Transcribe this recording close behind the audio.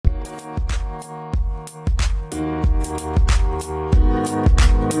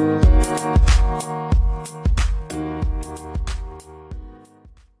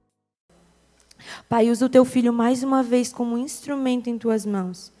Pai, usa o teu filho mais uma vez como instrumento em tuas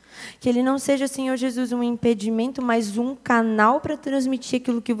mãos. Que ele não seja, Senhor Jesus, um impedimento, mas um canal para transmitir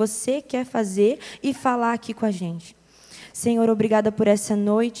aquilo que você quer fazer e falar aqui com a gente. Senhor, obrigada por essa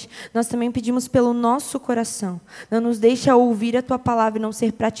noite. Nós também pedimos pelo nosso coração. Não nos deixa ouvir a Tua palavra e não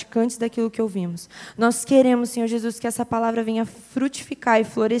ser praticantes daquilo que ouvimos. Nós queremos, Senhor Jesus, que essa palavra venha frutificar e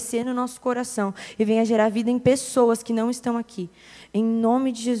florescer no nosso coração e venha gerar vida em pessoas que não estão aqui. Em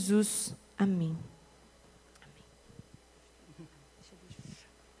nome de Jesus, amém.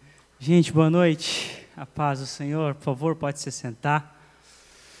 Gente, boa noite. A paz do Senhor. Por favor, pode se sentar.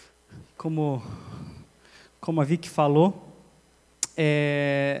 Como a Vicky falou,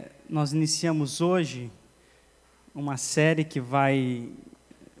 nós iniciamos hoje uma série que vai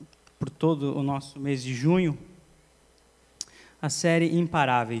por todo o nosso mês de junho, a série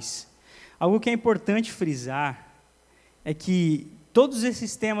Imparáveis. Algo que é importante frisar é que todos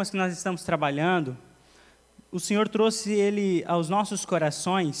esses temas que nós estamos trabalhando, o Senhor trouxe ele aos nossos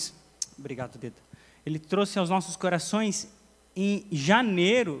corações. Obrigado, Deda. Ele trouxe aos nossos corações em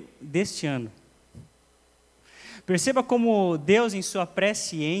janeiro deste ano. Perceba como Deus, em sua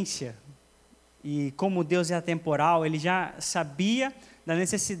presciência, e como Deus é atemporal, Ele já sabia da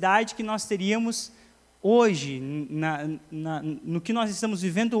necessidade que nós teríamos hoje, no que nós estamos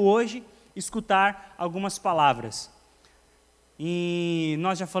vivendo hoje, escutar algumas palavras. E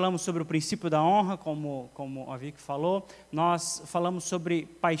nós já falamos sobre o princípio da honra, como a Vicky falou. Nós falamos sobre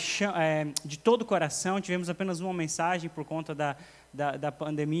paixão, de todo o coração. Tivemos apenas uma mensagem por conta da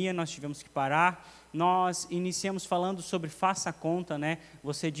pandemia, nós tivemos que parar. Nós iniciamos falando sobre faça a conta, né?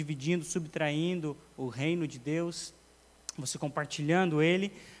 Você dividindo, subtraindo o reino de Deus, você compartilhando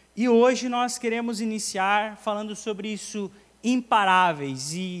ele. E hoje nós queremos iniciar falando sobre isso,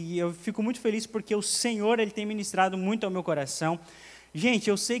 imparáveis, e eu fico muito feliz porque o Senhor, Ele tem ministrado muito ao meu coração. Gente,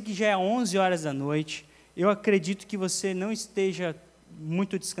 eu sei que já é 11 horas da noite, eu acredito que você não esteja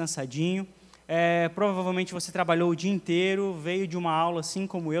muito descansadinho, provavelmente você trabalhou o dia inteiro, veio de uma aula, assim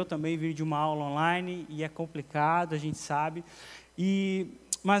como eu também veio de uma aula online, e é complicado, a gente sabe,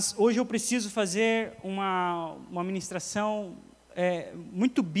 mas hoje eu preciso fazer uma ministração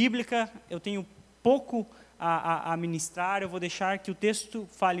muito bíblica, eu tenho pouco a ministrar, eu vou deixar que o texto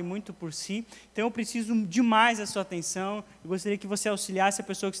fale muito por si, então eu preciso demais da sua atenção, eu gostaria que você auxiliasse a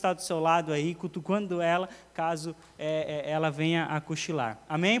pessoa que está do seu lado aí, cutucando ela, caso ela venha a cochilar.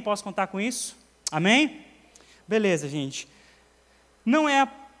 Amém? Posso contar com isso? Amém? Beleza, gente. Não é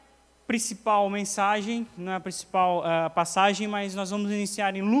a principal mensagem, não é a principal passagem, mas nós vamos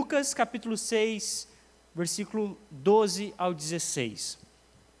iniciar em Lucas, capítulo 6, versículo 12 ao 16.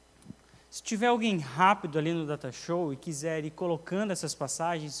 Se tiver alguém rápido ali no Data Show e quiser ir colocando essas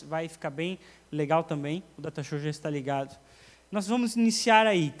passagens, vai ficar bem legal também. O Data Show já está ligado. Nós vamos iniciar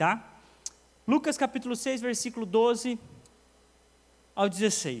aí, tá? Lucas capítulo 6, versículo 12 ao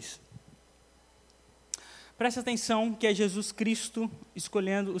 16. Presta atenção que é Jesus Cristo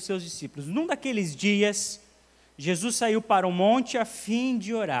escolhendo os seus discípulos. Num daqueles dias, Jesus saiu para o monte a fim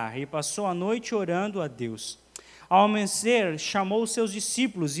de orar e passou a noite orando a Deus. Ao amanhecer, chamou os seus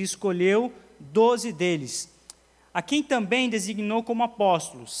discípulos e escolheu 12 deles, a quem também designou como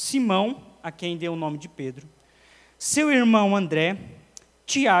apóstolos: Simão, a quem deu o nome de Pedro, seu irmão André,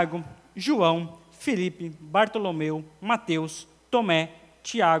 Tiago, João, Filipe, Bartolomeu, Mateus, Tomé,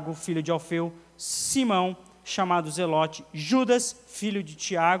 Tiago, filho de Alfeu, Simão, chamado Zelote, Judas, filho de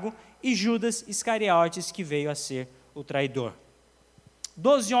Tiago, e Judas Iscariotes, que veio a ser o traidor.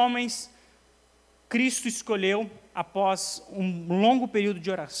 12 homens Cristo escolheu. Após um longo período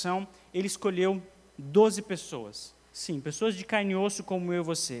de oração, Ele escolheu 12 pessoas. Sim, pessoas de carne e osso como eu e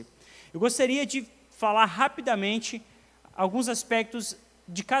você. Eu gostaria de falar rapidamente alguns aspectos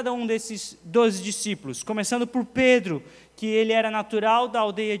de cada um desses 12 discípulos, começando por Pedro, que ele era natural da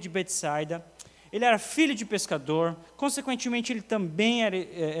aldeia de Betsaida, ele era filho de pescador, consequentemente ele também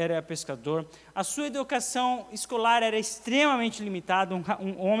era pescador, a sua educação escolar era extremamente limitada,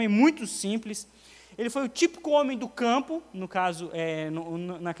 um homem muito simples. Ele foi o típico homem do campo, no caso,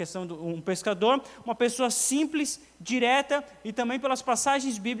 na questão de um pescador, uma pessoa simples, direta, e também pelas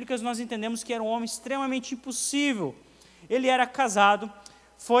passagens bíblicas nós entendemos que era um homem extremamente impossível. Ele era casado,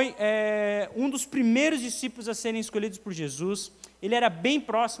 foi um dos primeiros discípulos a serem escolhidos por Jesus, ele era bem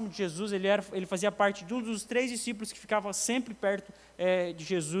próximo de Jesus, ele fazia parte de um dos 3 discípulos que ficavam sempre perto de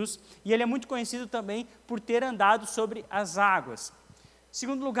Jesus, e ele é muito conhecido também por ter andado sobre as águas. Em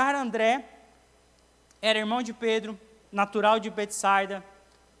segundo lugar, André era irmão de Pedro, natural de Betsaida,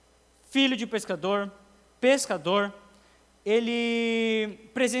 filho de pescador, ele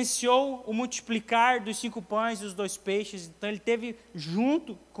presenciou o multiplicar dos 5 pães e os 2 peixes, então ele teve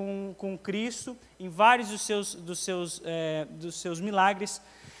junto com Cristo em vários dos seus milagres.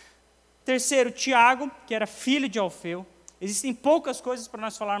 Terceiro, Tiago, que era filho de Alfeu. Existem poucas coisas para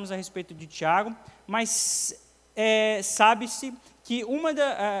nós falarmos a respeito de Tiago, mas sabe-se que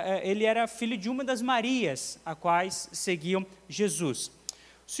ele era filho de uma das Marias, a quais seguiam Jesus.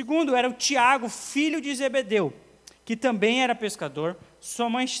 O segundo era o Tiago, filho de Zebedeu, que também era pescador. Sua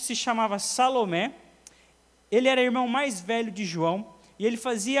mãe se chamava Salomé. Ele era irmão mais velho de João, e ele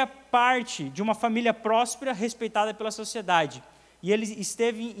fazia parte de uma família próspera, respeitada pela sociedade. E ele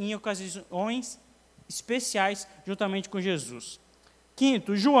esteve em ocasiões especiais juntamente com Jesus.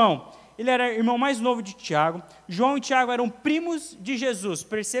 Quinto, João. Ele era irmão mais novo de Tiago. João e Tiago eram primos de Jesus.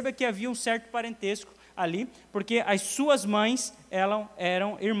 Perceba que havia um certo parentesco ali, porque as suas mães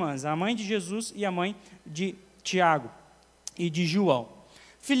eram irmãs, a mãe de Jesus e a mãe de Tiago e de João.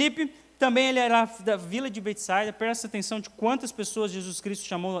 Filipe, também ele era da vila de Betsaida. Presta atenção de quantas pessoas Jesus Cristo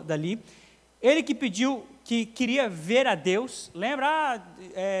chamou dali. Ele que pediu, que queria ver a Deus. Lembra?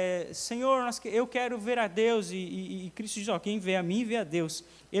 Senhor, eu quero ver a Deus. E Cristo diz, quem vê a mim, vê a Deus.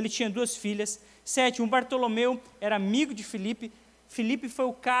 Ele tinha 2 filhas. 7, Bartolomeu era amigo de Filipe. Filipe foi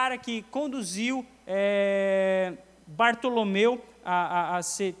o cara que conduziu Bartolomeu a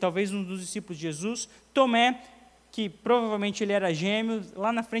ser talvez um dos discípulos de Jesus. Tomé, que provavelmente ele era gêmeo.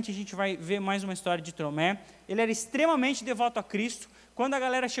 Lá na frente a gente vai ver mais uma história de Tomé. Ele era extremamente devoto a Cristo. Quando a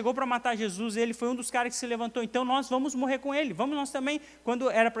galera chegou para matar Jesus, ele foi um dos caras que se levantou. Então nós vamos morrer com ele. Vamos nós também. Quando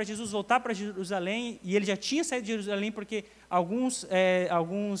era para Jesus voltar para Jerusalém, e ele já tinha saído de Jerusalém porque alguns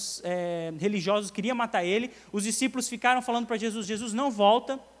religiosos queriam matar ele, os discípulos ficaram falando para Jesus, Jesus não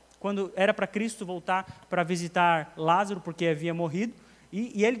volta, quando era para Cristo voltar para visitar Lázaro, porque havia morrido.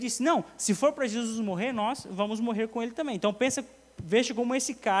 E ele disse, não, se for para Jesus morrer, nós vamos morrer com ele também. Então veja como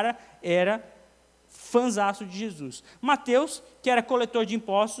esse cara era fãzaço de Jesus. Mateus, que era coletor de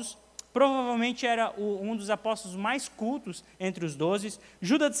impostos, provavelmente era um dos apóstolos mais cultos entre os 12.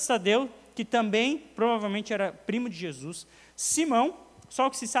 Judas Tadeu, que também provavelmente era primo de Jesus. Simão, só o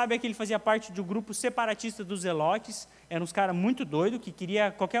que se sabe é que ele fazia parte do grupo separatista dos Zelotes. Eram uns caras muito doidos, que queria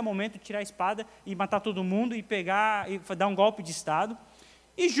a qualquer momento tirar a espada e matar todo mundo e dar um golpe de Estado.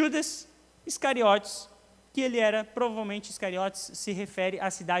 E Judas Iscariotes, que ele era, provavelmente Iscariotes se refere à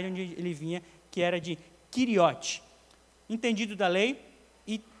cidade onde ele vinha, que era de Quiriote. Entendido da lei,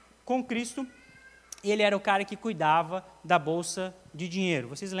 e com Cristo, ele era o cara que cuidava da bolsa de dinheiro.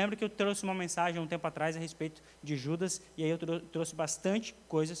 Vocês lembram que eu trouxe uma mensagem há um tempo atrás a respeito de Judas, e aí eu trouxe bastante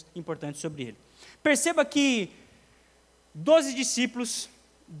coisas importantes sobre ele. Perceba que 12 discípulos,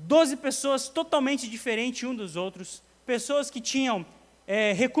 12 pessoas totalmente diferentes uns dos outros, pessoas que tinham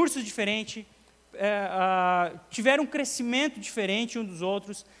recursos diferentes, tiveram um crescimento diferente uns dos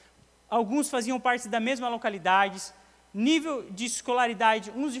outros, alguns faziam parte da mesma localidade, nível de escolaridade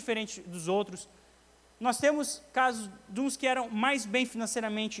uns diferentes dos outros. Nós temos casos de uns que eram mais bem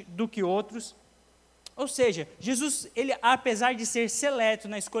financeiramente do que outros. Ou seja, Jesus, ele, apesar de ser seleto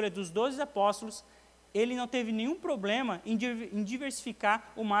na escolha dos 12 apóstolos, ele não teve nenhum problema em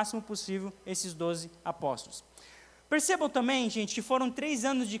diversificar o máximo possível esses 12 apóstolos. Percebam também, gente, que foram 3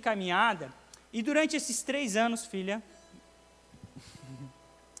 anos de caminhada, e durante esses 3 anos, filha,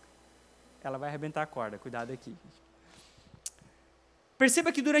 ela vai arrebentar a corda, cuidado aqui.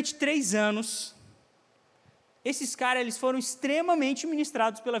 Perceba que durante 3 anos, esses caras eles foram extremamente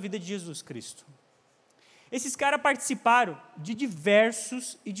ministrados pela vida de Jesus Cristo. Esses caras participaram de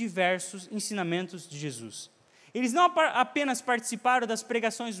diversos ensinamentos de Jesus. Eles não apenas participaram das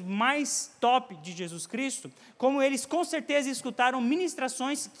pregações mais top de Jesus Cristo, como eles com certeza escutaram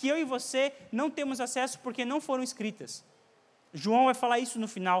ministrações que eu e você não temos acesso porque não foram escritas. João vai falar isso no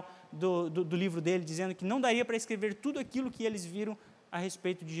final do livro dele, dizendo que não daria para escrever tudo aquilo que eles viram a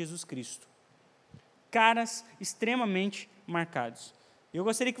respeito de Jesus Cristo. Caras extremamente marcados. Eu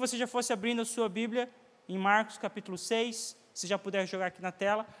gostaria que você já fosse abrindo a sua Bíblia em Marcos capítulo 6, se já puder jogar aqui na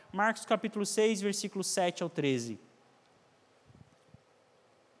tela, Marcos capítulo 6, versículos 7 ao 13.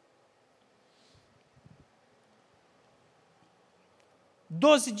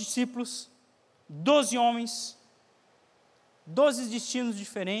 Doze discípulos, 12 homens, 12 destinos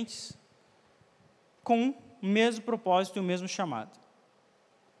diferentes, com o mesmo propósito e o mesmo chamado.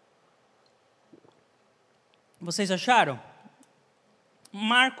 Vocês acharam?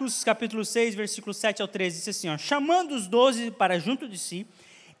 Marcos capítulo 6, versículo 7 ao 13, diz assim, chamando os 12 para junto de si,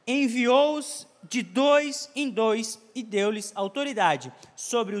 enviou-os de 2 em 2 e deu-lhes autoridade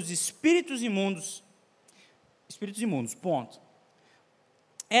sobre os espíritos imundos, ponto.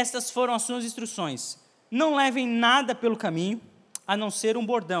 Estas foram as suas instruções. Não levem nada pelo caminho, a não ser um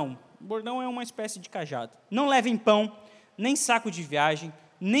bordão. Bordão é uma espécie de cajado. Não levem pão, nem saco de viagem,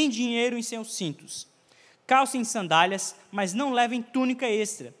 nem dinheiro em seus cintos. Calcem sandálias, mas não levem túnica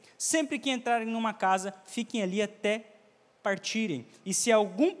extra. Sempre que entrarem numa casa, fiquem ali até partirem. E se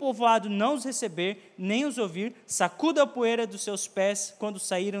algum povoado não os receber, nem os ouvir, sacuda a poeira dos seus pés quando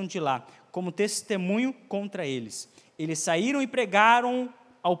saíram de lá, como testemunho contra eles. Eles saíram e pregaram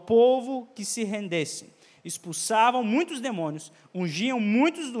ao povo que se rendesse. Expulsavam muitos demônios, ungiam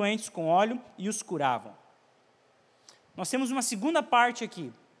muitos doentes com óleo e os curavam. Nós temos uma segunda parte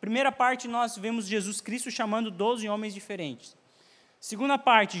aqui. Primeira parte, nós vemos Jesus Cristo chamando 12 homens diferentes. Segunda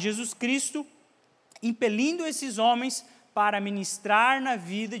parte, Jesus Cristo impelindo esses homens para ministrar na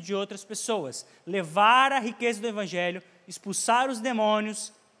vida de outras pessoas, levar a riqueza do Evangelho, expulsar os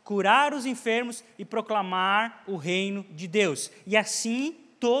demônios, curar os enfermos e proclamar o reino de Deus. E assim,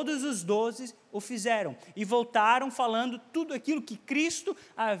 todos os 12 o fizeram e voltaram falando tudo aquilo que Cristo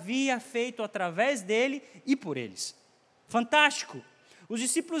havia feito através dele e por eles. Fantástico! Os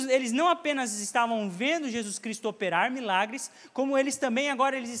discípulos, eles não apenas estavam vendo Jesus Cristo operar milagres, como eles também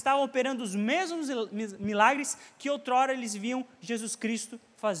agora eles estavam operando os mesmos milagres que outrora eles viam Jesus Cristo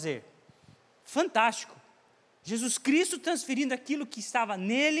fazer. Fantástico! Jesus Cristo transferindo aquilo que estava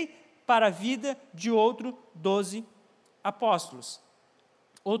nele para a vida de outro 12 apóstolos.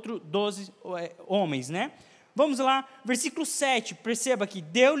 Outro 12 homens, né? Vamos lá, versículo 7, perceba que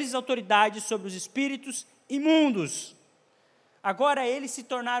deu-lhes autoridade sobre os espíritos imundos. Agora eles se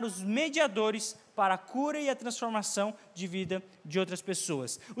tornaram os mediadores para a cura e a transformação de vida de outras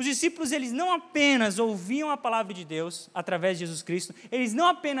pessoas. Os discípulos, eles não apenas ouviam a palavra de Deus através de Jesus Cristo, eles não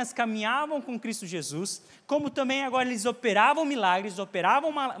apenas caminhavam com Cristo Jesus, como também agora eles operavam milagres,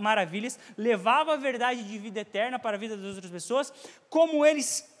 operavam maravilhas, levavam a verdade de vida eterna para a vida das outras pessoas, como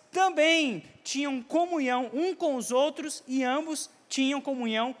eles também tinham comunhão um com os outros e ambos tinham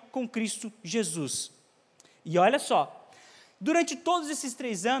comunhão com Cristo Jesus. E olha só, durante todos esses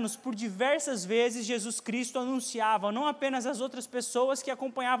 3 anos, por diversas vezes, Jesus Cristo anunciava, não apenas às outras pessoas que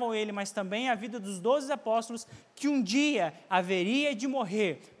acompanhavam ele, mas também a vida dos 12 apóstolos, que um dia haveria de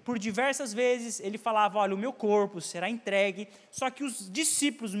morrer. Por diversas vezes, ele falava, olha, o meu corpo será entregue, só que os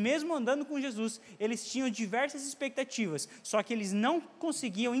discípulos, mesmo andando com Jesus, eles tinham diversas expectativas, só que eles não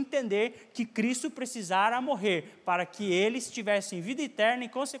conseguiam entender que Cristo precisara morrer, para que eles tivessem vida eterna e,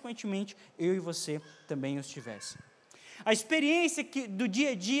 consequentemente, eu e você também os tivessem. A experiência do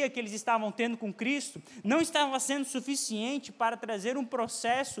dia a dia que eles estavam tendo com Cristo não estava sendo suficiente para trazer um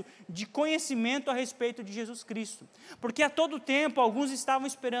processo de conhecimento a respeito de Jesus Cristo. Porque a todo tempo, alguns estavam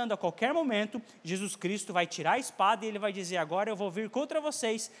esperando, a qualquer momento, Jesus Cristo vai tirar a espada e ele vai dizer, agora eu vou vir contra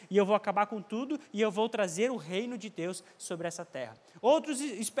vocês e eu vou acabar com tudo e eu vou trazer o reino de Deus sobre essa terra. Outros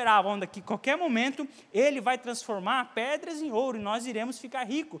esperavam que a qualquer momento ele vai transformar pedras em ouro e nós iremos ficar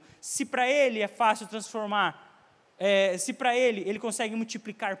ricos. Se para ele é fácil transformar se para ele consegue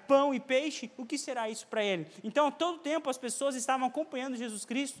multiplicar pão e peixe, o que será isso para ele? Então, a todo tempo, as pessoas estavam acompanhando Jesus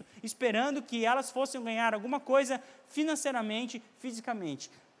Cristo, esperando que elas fossem ganhar alguma coisa financeiramente,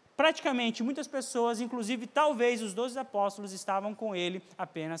 fisicamente. Praticamente, muitas pessoas, inclusive, talvez os 12 apóstolos, estavam com ele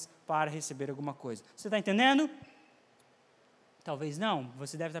apenas para receber alguma coisa. Você está entendendo? Talvez não.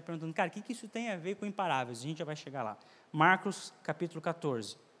 Você deve estar perguntando, cara, o que isso tem a ver com imparáveis? A gente já vai chegar lá. Marcos, capítulo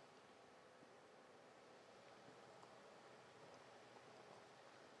 14.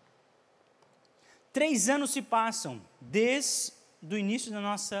 Três anos se passam, desde o início da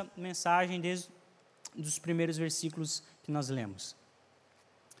nossa mensagem, desde os primeiros versículos que nós lemos.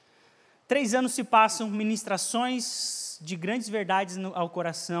 3 anos se passam, ministrações de grandes verdades ao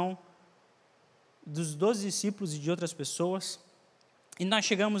coração dos 12 discípulos e de outras pessoas, e nós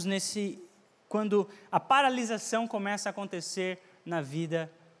chegamos quando a paralisação começa a acontecer na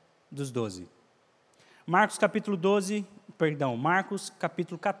vida dos 12. Marcos capítulo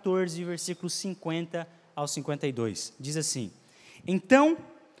 14, versículos 50 ao 52, diz assim, então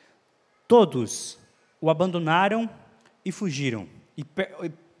todos o abandonaram e fugiram, e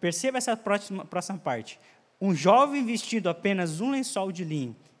perceba essa próxima parte, um jovem vestido apenas um lençol de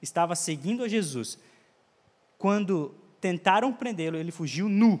linho, estava seguindo a Jesus, quando tentaram prendê-lo, ele fugiu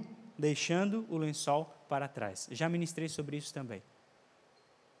nu, deixando o lençol para trás, já ministrei sobre isso também.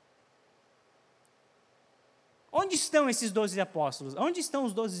 Onde estão esses 12 apóstolos? Onde estão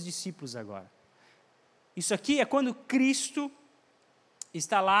os 12 discípulos agora? Isso aqui é quando Cristo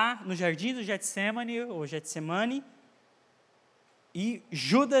está lá no jardim do Getsemane, ou Getsemane, e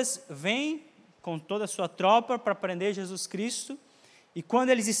Judas vem com toda a sua tropa para prender Jesus Cristo, E quando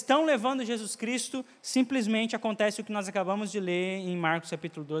eles estão levando Jesus Cristo, simplesmente acontece o que nós acabamos de ler em Marcos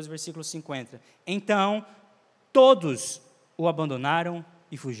capítulo 12, versículo 50. Então, todos o abandonaram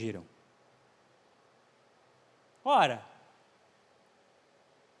e fugiram. Ora,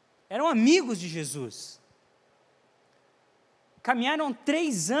 eram amigos de Jesus. Caminharam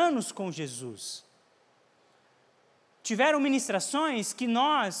 3 anos com Jesus. Tiveram ministrações que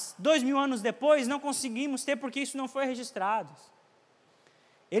nós, 2000 anos depois, não conseguimos ter porque isso não foi registrado.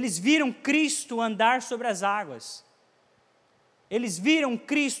 Eles viram Cristo andar sobre as águas. Eles viram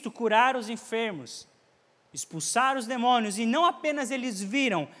Cristo curar os enfermos, expulsar os demônios. E não apenas eles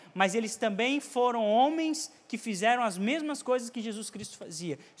viram, mas eles também foram homens que fizeram as mesmas coisas que Jesus Cristo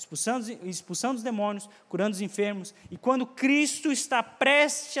fazia, expulsando os demônios, curando os enfermos. E quando Cristo está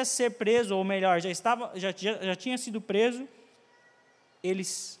prestes a ser preso, ou melhor, já tinha sido preso,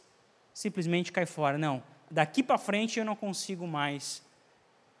 eles simplesmente caem fora. Não, daqui para frente eu não consigo mais,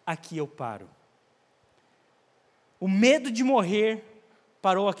 aqui eu paro. O medo de morrer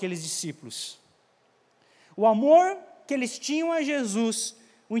parou aqueles discípulos. O amor que eles tinham a Jesus,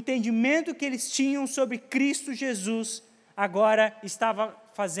 o entendimento que eles tinham sobre Cristo Jesus, agora estava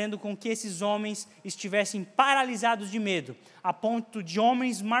fazendo com que esses homens estivessem paralisados de medo, a ponto de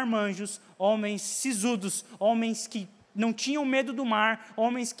homens marmanjos, homens sisudos, homens que não tinham medo do mar,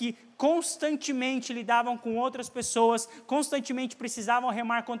 homens que constantemente lidavam com outras pessoas, constantemente precisavam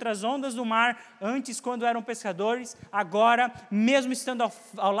remar contra as ondas do mar, antes quando eram pescadores, agora, mesmo estando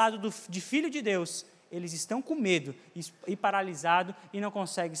ao lado de Filho de Deus, eles estão com medo e paralisados e não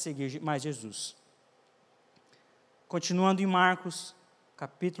conseguem seguir mais Jesus. Continuando em Marcos,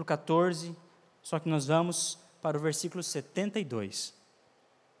 capítulo 14, só que nós vamos para o versículo 72.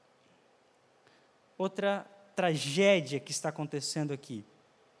 Outra tragédia que está acontecendo aqui,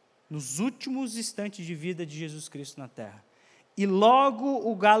 nos últimos instantes de vida de Jesus Cristo na terra. E logo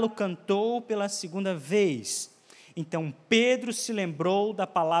o galo cantou pela 2ª vez. Então Pedro se lembrou da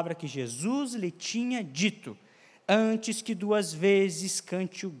palavra que Jesus lhe tinha dito: antes que 2 vezes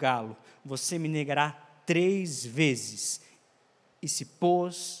cante o galo, você me negará 3 vezes. E se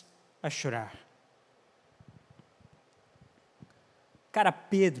pôs a chorar. Cara,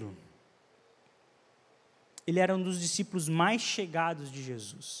 Pedro, ele era um dos discípulos mais chegados de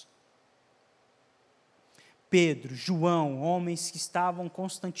Jesus. Pedro, João, homens que estavam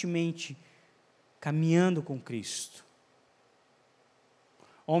constantemente caminhando com Cristo.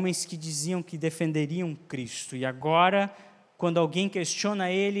 Homens que diziam que defenderiam Cristo. E agora, quando alguém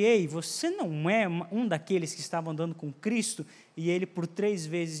questiona ele: ei, você não é um daqueles que estavam andando com Cristo? E ele por 3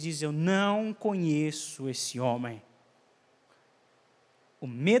 vezes diz: eu não conheço esse homem. O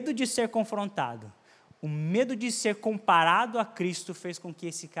medo de ser confrontado, o medo de ser comparado a Cristo fez com que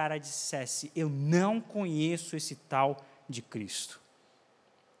esse cara dissesse: eu não conheço esse tal de Cristo.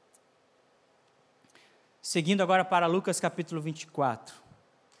 Seguindo agora para Lucas capítulo 24.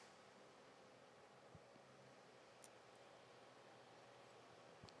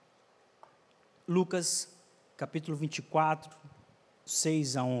 Lucas capítulo 24,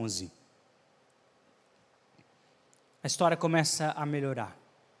 6 a 11. A história começa a melhorar.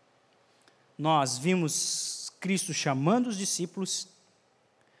 Nós vimos Cristo chamando os discípulos,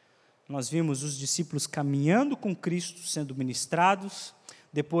 nós vimos os discípulos caminhando com Cristo, sendo ministrados,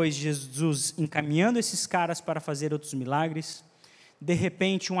 depois Jesus encaminhando esses caras para fazer outros milagres. De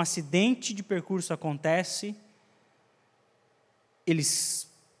repente, um acidente de percurso acontece,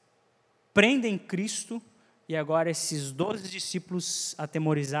 eles prendem Cristo, e agora esses 12 discípulos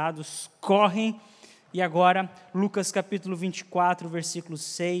atemorizados correm. E agora, Lucas capítulo 24, versículo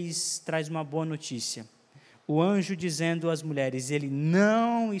 6, traz uma boa notícia. O anjo dizendo às mulheres: ele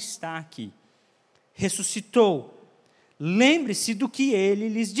não está aqui, ressuscitou. Lembre-se do que ele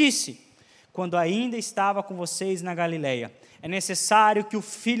lhes disse, quando ainda estava com vocês na Galileia. É necessário que o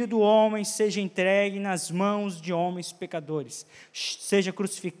Filho do Homem seja entregue nas mãos de homens pecadores, seja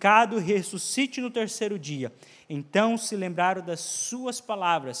crucificado e ressuscite no 3º dia. Então se lembraram das suas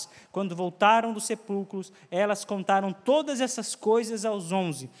palavras. Quando voltaram dos sepulcros, elas contaram todas essas coisas aos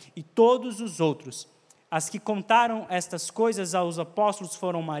 11 e todos os outros. As que contaram estas coisas aos apóstolos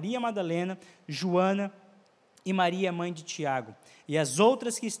foram Maria Madalena, Joana e Maria, mãe de Tiago, e as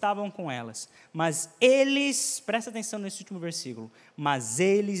outras que estavam com elas. Mas eles, presta atenção nesse último versículo, mas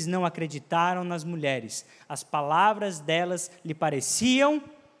eles não acreditaram nas mulheres. As palavras delas lhe pareciam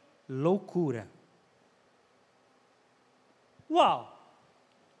loucura. Uau!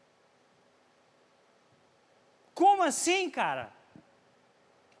 Como assim, cara?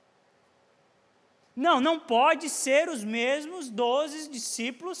 Não pode ser os mesmos 12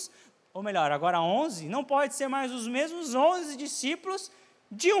 discípulos Ou melhor, agora 11, não pode ser mais os mesmos 11 discípulos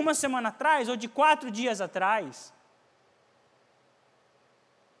de uma semana atrás ou de 4 dias atrás.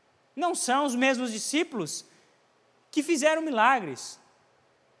 Não são os mesmos discípulos que fizeram milagres.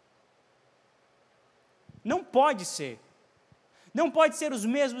 Não pode ser. Não pode ser os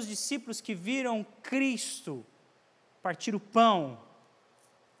mesmos discípulos que viram Cristo partir o pão,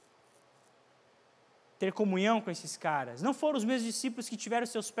 ter comunhão com esses caras. Não foram os mesmos discípulos que tiveram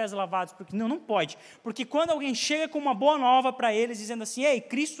seus pés lavados, porque não pode. Porque quando alguém chega com uma boa nova para eles, dizendo assim, ei,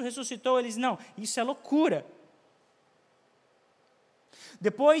 Cristo ressuscitou, eles, não, isso é loucura.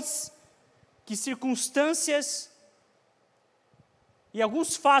 Depois que circunstâncias e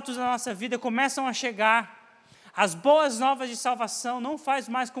alguns fatos da nossa vida começam a chegar, as boas novas de salvação não faz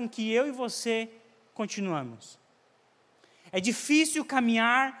mais com que eu e você continuamos. É difícil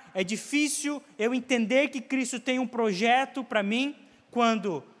caminhar, é difícil eu entender que Cristo tem um projeto para mim,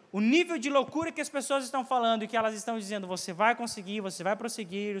 quando o nível de loucura que as pessoas estão falando e que elas estão dizendo, você vai conseguir, você vai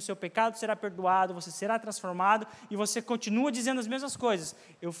prosseguir, o seu pecado será perdoado, você será transformado, e você continua dizendo as mesmas coisas.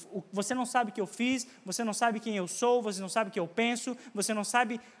 Você não sabe o que eu fiz, você não sabe quem eu sou, você não sabe o que eu penso, você não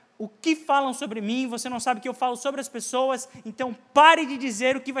sabe o que falam sobre mim, você não sabe o que eu falo sobre as pessoas, então pare de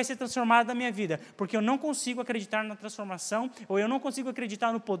dizer o que vai ser transformado na minha vida, porque eu não consigo acreditar na transformação, ou eu não consigo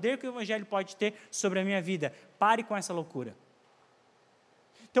acreditar no poder que o Evangelho pode ter sobre a minha vida. Pare com essa loucura.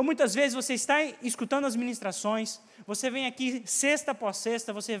 Então, muitas vezes, você está escutando as ministrações, você vem aqui sexta após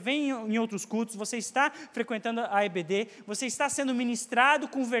sexta, você vem em outros cultos, você está frequentando a EBD, você está sendo ministrado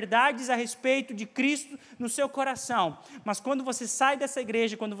com verdades a respeito de Cristo no seu coração. Mas quando você sai dessa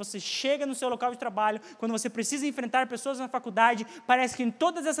igreja, quando você chega no seu local de trabalho, quando você precisa enfrentar pessoas na faculdade, parece que em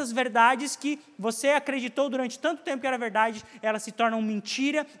todas essas verdades que você acreditou durante tanto tempo que era verdade, elas se tornam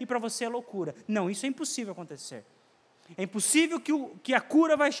mentira e para você é loucura. Não, isso é impossível acontecer. É impossível que a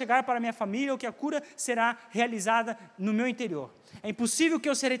cura vai chegar para a minha família ou que a cura será realizada no meu interior. É impossível que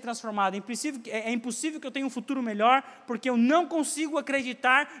eu serei transformado, é impossível que eu tenha um futuro melhor, porque eu não consigo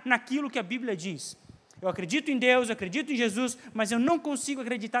acreditar naquilo que a Bíblia diz. Eu acredito em Deus, eu acredito em Jesus, mas eu não consigo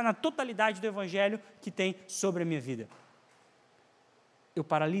acreditar na totalidade do Evangelho que tem sobre a minha vida. Eu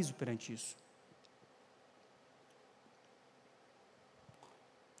paraliso perante isso.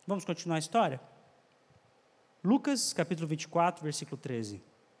 Vamos continuar a história? Lucas, capítulo 24, versículo 13.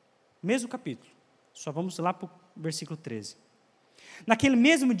 Mesmo capítulo, só vamos lá para o versículo 13. Naquele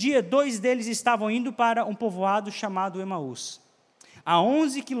mesmo dia, 2 deles estavam indo para um povoado chamado Emaús, a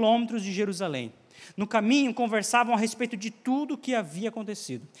 11 quilômetros de Jerusalém. No caminho, conversavam a respeito de tudo o que havia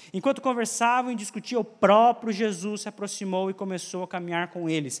acontecido. Enquanto conversavam e discutiam, o próprio Jesus se aproximou e começou a caminhar com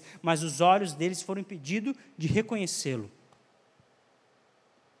eles, mas os olhos deles foram impedidos de reconhecê-lo.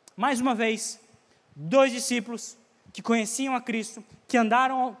 Mais uma vez, 2 discípulos que conheciam a Cristo, que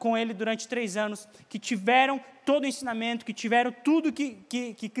andaram com Ele durante 3 anos, que tiveram todo o ensinamento, que tiveram tudo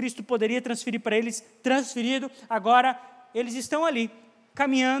que Cristo poderia transferir para eles, transferido, agora eles estão ali,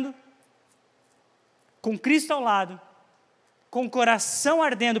 caminhando, com Cristo ao lado, com o coração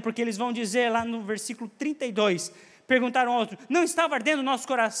ardendo, porque eles vão dizer lá no versículo 32, perguntaram ao outro, não estava ardendo o nosso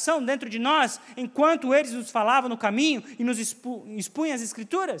coração dentro de nós, enquanto eles nos falavam no caminho e nos expunham as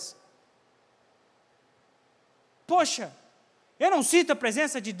Escrituras? Poxa, eu não sinto a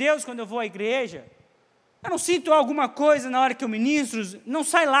presença de Deus quando eu vou à igreja, eu não sinto alguma coisa na hora que eu ministro, não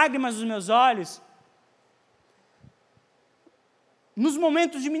sai lágrimas dos meus olhos. Nos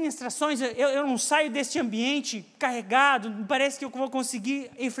momentos de ministrações, eu não saio deste ambiente carregado, parece que eu vou conseguir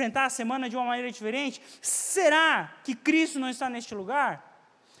enfrentar a semana de uma maneira diferente. Será que Cristo não está neste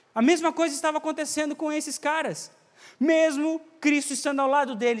lugar? A mesma coisa estava acontecendo com esses caras. Mesmo Cristo estando ao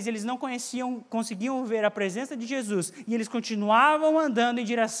lado deles, eles não conseguiam ver a presença de Jesus, e eles continuavam andando em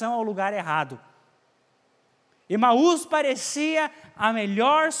direção ao lugar errado. Emaús parecia a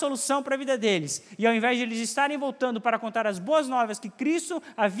melhor solução para a vida deles, e ao invés de eles estarem voltando para contar as boas novas que Cristo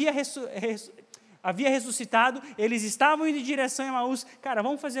havia ressuscitado, eles estavam indo em direção a Emaús, cara,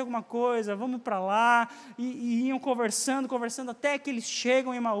 vamos fazer alguma coisa, vamos para lá, e iam conversando, até que eles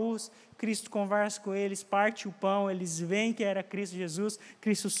chegam em Emaús. Cristo conversa com eles, parte o pão, eles veem que era Cristo Jesus,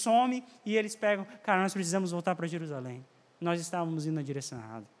 Cristo some, e eles pegam, cara, nós precisamos voltar para Jerusalém, nós estávamos indo na direção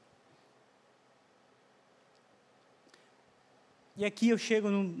errada. E aqui eu chego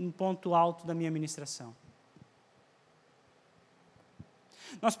num ponto alto da minha ministração.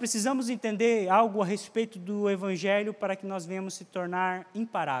 Nós precisamos entender algo a respeito do Evangelho para que nós venhamos se tornar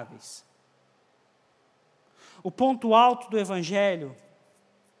imparáveis. O ponto alto do Evangelho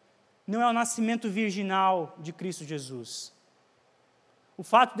não é o nascimento virginal de Cristo Jesus. O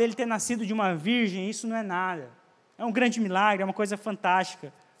fato dele ter nascido de uma virgem, isso não é nada. É um grande milagre, é uma coisa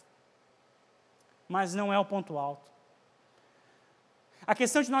fantástica. mas não é o ponto alto. A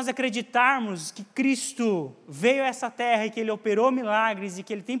questão de nós acreditarmos que Cristo veio a essa terra e que Ele operou milagres e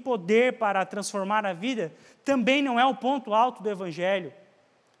que Ele tem poder para transformar a vida, também não é o ponto alto do Evangelho.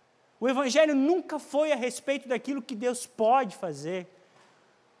 O Evangelho nunca foi a respeito daquilo que Deus pode fazer.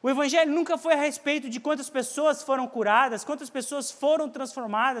 O Evangelho nunca foi a respeito de quantas pessoas foram curadas, quantas pessoas foram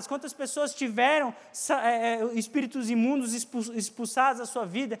transformadas, quantas pessoas tiveram espíritos imundos expulsados da sua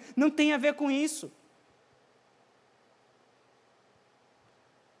vida. Não tem a ver com isso.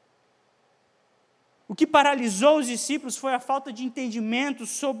 O que paralisou os discípulos foi a falta de entendimento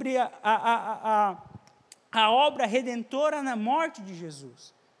sobre a obra redentora na morte de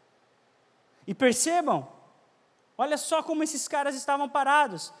Jesus. E percebam, olha só como esses caras estavam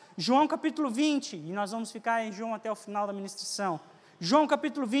parados. João capítulo 20, e nós vamos ficar em João até o final da ministração. João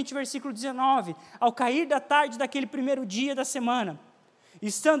capítulo 20, versículo 19. Ao cair da tarde daquele primeiro dia da semana,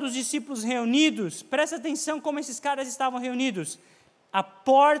 estando os discípulos reunidos, presta atenção como esses caras estavam reunidos, a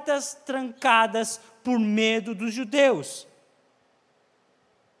portas trancadas por medo dos judeus.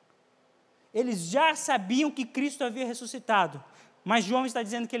 Eles já sabiam que Cristo havia ressuscitado, mas João está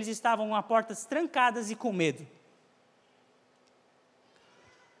dizendo que eles estavam a portas trancadas e com medo.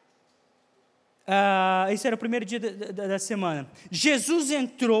 Esse era o primeiro dia da semana. Jesus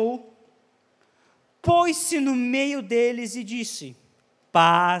entrou, pôs-se no meio deles e disse: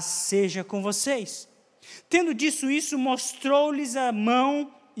 paz seja com vocês. Tendo dito isso, mostrou-lhes a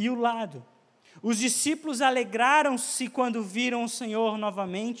mão e o lado. Os discípulos alegraram-se quando viram o Senhor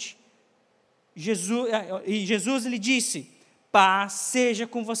novamente. Jesus lhe disse: paz seja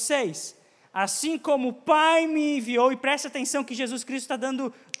com vocês. Assim como o Pai me enviou, e preste atenção que Jesus Cristo está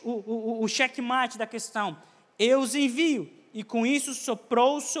dando o checkmate da questão. Eu os envio. E com isso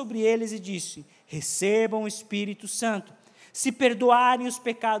soprou sobre eles e disse: recebam o Espírito Santo. Se perdoarem os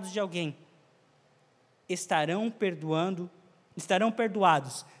pecados de alguém, estarão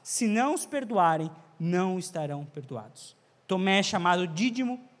perdoados. Se não os perdoarem, não estarão perdoados. Tomé, chamado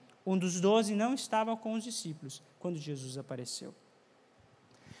Dídimo, um dos 12, não estava com os discípulos quando Jesus apareceu.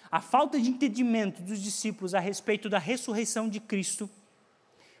 A falta de entendimento dos discípulos a respeito da ressurreição de Cristo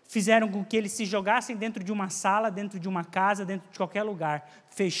fizeram com que eles se jogassem dentro de uma sala, dentro de uma casa, dentro de qualquer lugar,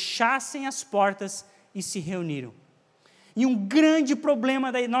 fechassem as portas e se reuniram. E um grande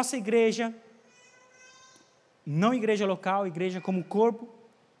problema da nossa igreja, não igreja local, igreja como corpo,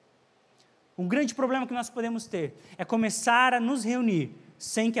 um grande problema que nós podemos ter é começar a nos reunir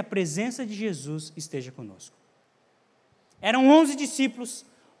sem que a presença de Jesus esteja conosco. Eram 11 discípulos,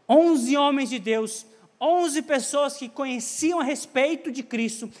 11 homens de Deus, 11 pessoas que conheciam a respeito de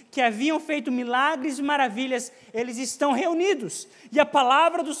Cristo, que haviam feito milagres e maravilhas, eles estão reunidos. E a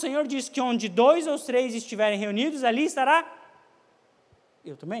palavra do Senhor diz que onde 2 ou 3 estiverem reunidos, ali estará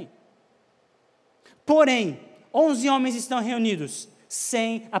eu também. Porém, 11 homens estão reunidos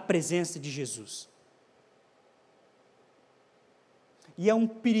sem a presença de Jesus. E é um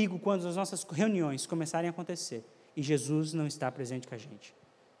perigo quando as nossas reuniões começarem a acontecer e Jesus não está presente com a gente.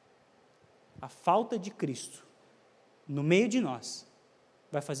 A falta de Cristo no meio de nós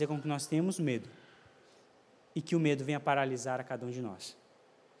vai fazer com que nós tenhamos medo e que o medo venha paralisar a cada um de nós.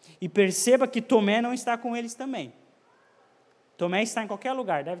 E perceba que Tomé não está com eles também. Tomé está em qualquer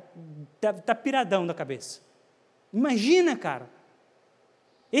lugar, deve estar piradão da cabeça. Imagina, cara.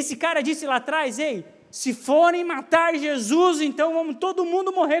 Esse cara disse lá atrás: ei, se forem matar Jesus, então vamos todo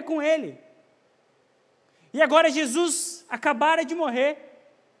mundo morrer com ele. E agora Jesus acabara de morrer.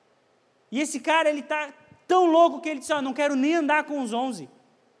 E esse cara, ele está tão louco que ele disse: não quero nem andar com os 11.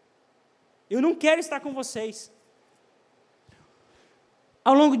 Eu não quero estar com vocês.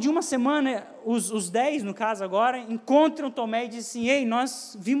 Ao longo de uma semana, os 10, no caso agora, encontram Tomé e dizem assim: ei,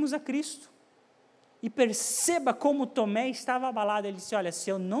 nós vimos a Cristo. E perceba como Tomé estava abalado. Ele disse: olha, se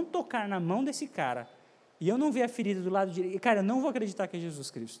eu não tocar na mão desse cara, e eu não ver a ferida do lado direito, cara, eu não vou acreditar que é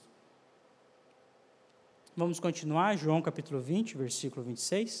Jesus Cristo. Vamos continuar, João capítulo 20, versículo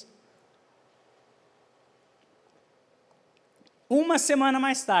 26. Uma semana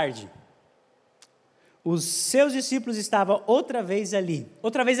mais tarde, os seus discípulos estavam outra vez ali.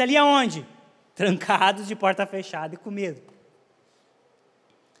 Outra vez ali aonde? Trancados de porta fechada e com medo.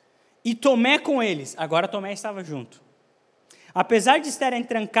 E Tomé com eles. Agora Tomé estava junto. Apesar de estarem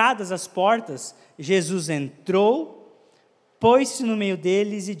trancadas as portas, Jesus entrou, pôs-se no meio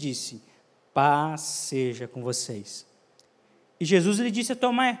deles e disse: paz seja com vocês. E Jesus lhe disse a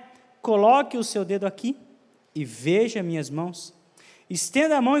Tomé: coloque o seu dedo aqui e veja minhas mãos.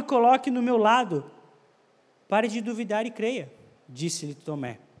 Estenda a mão e coloque no meu lado. Pare de duvidar e creia, disse-lhe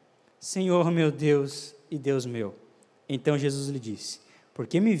Tomé. Senhor meu Deus e Deus meu. Então Jesus lhe disse: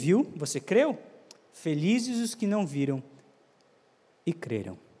 porque me viu, você creu? Felizes os que não viram e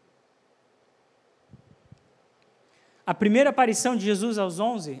creram. A primeira aparição de Jesus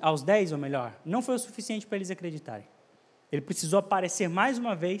aos 10, ou melhor, não foi o suficiente para eles acreditarem. Ele precisou aparecer mais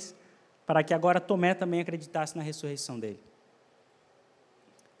uma vez para que agora Tomé também acreditasse na ressurreição dele.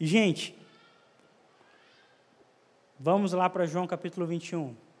 E, gente, vamos lá para João capítulo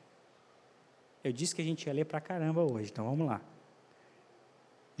 21. Eu disse que a gente ia ler para caramba hoje, então vamos lá.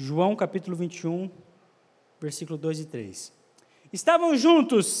 João capítulo 21, versículo 2 e 3. Estavam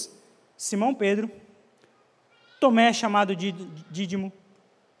juntos Simão Pedro, Tomé, chamado Dídimo,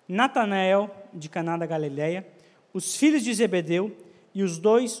 Natanael, de Caná da Galileia, os filhos de Zebedeu e os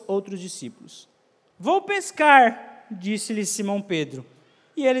 2 outros discípulos. Vou pescar, disse-lhe Simão Pedro.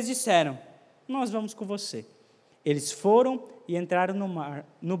 E eles disseram, nós vamos com você. Eles foram e entraram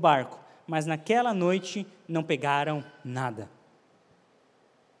no barco, mas naquela noite não pegaram nada.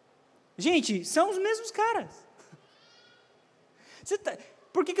 Gente, são os mesmos caras.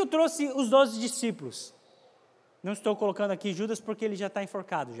 Por que eu trouxe os 12 discípulos? Não estou colocando aqui Judas porque ele já está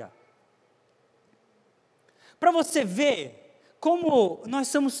enforcado já. Para você ver como nós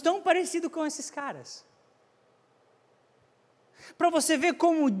somos tão parecidos com esses caras. Para você ver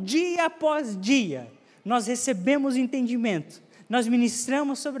como dia após dia nós recebemos entendimento, nós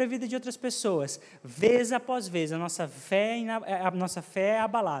ministramos sobre a vida de outras pessoas, vez após vez a nossa fé é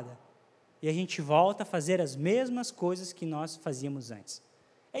abalada. E a gente volta a fazer as mesmas coisas que nós fazíamos antes.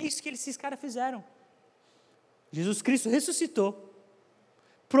 É isso que esses caras fizeram. Jesus Cristo ressuscitou,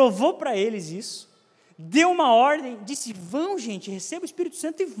 provou para eles isso, deu uma ordem, disse, vão gente, receba o Espírito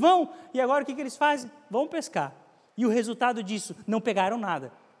Santo e vão. E agora o que eles fazem? Vão pescar. E o resultado disso, não pegaram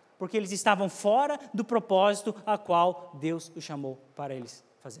nada, porque eles estavam fora do propósito a qual Deus os chamou para eles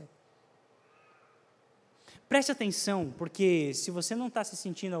fazer. Preste atenção, porque se você não está se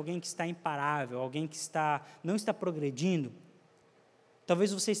sentindo alguém que está imparável, alguém que não está progredindo,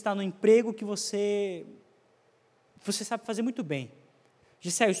 talvez você está no emprego que você sabe fazer muito bem.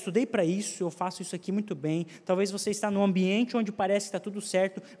 Gisele, eu estudei para isso, eu faço isso aqui muito bem. Talvez você está num ambiente onde parece que está tudo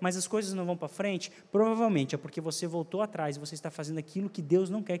certo, mas as coisas não vão para frente. Provavelmente é porque você voltou atrás e você está fazendo aquilo que Deus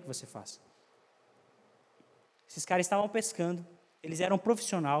não quer que você faça. Esses caras estavam pescando, eles eram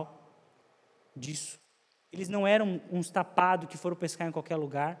profissional disso. Eles não eram uns tapados que foram pescar em qualquer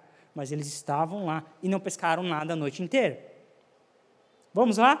lugar, mas eles estavam lá e não pescaram nada a noite inteira.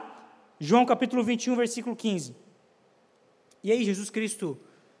 Vamos lá? João capítulo 21, versículo 15. E aí Jesus Cristo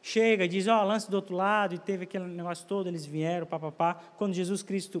chega e diz, lance do outro lado, e teve aquele negócio todo, eles vieram, papapá. Quando Jesus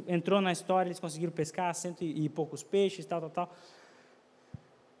Cristo entrou na história, eles conseguiram pescar 100 e poucos peixes, tal.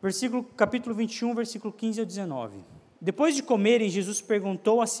 Capítulo 21, versículo 15 ao 19. Depois de comerem, Jesus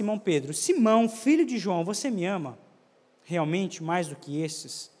perguntou a Simão Pedro, Simão, filho de João, você me ama realmente mais do que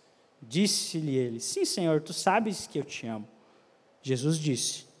esses? Disse-lhe ele, sim, Senhor, tu sabes que eu te amo. Jesus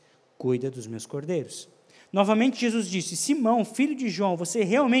disse, cuida dos meus cordeiros. Novamente Jesus disse, Simão, filho de João, você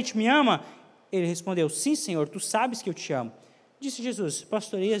realmente me ama? Ele respondeu, sim, Senhor, tu sabes que eu te amo. Disse Jesus,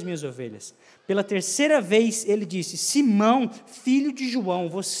 pastorei as minhas ovelhas. Pela terceira vez ele disse, Simão, filho de João,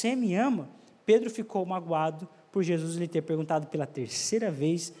 você me ama? Pedro ficou magoado por Jesus lhe ter perguntado pela terceira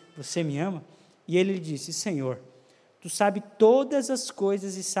vez, você me ama? E ele lhe disse, Senhor, tu sabes todas as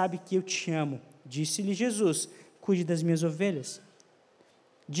coisas e sabe que eu te amo. Disse-lhe Jesus, cuide das minhas ovelhas.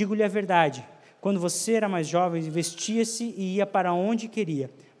 Digo-lhe a verdade, quando você era mais jovem, vestia-se e ia para onde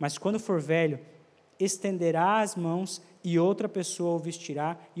queria, mas quando for velho, estenderá as mãos e outra pessoa o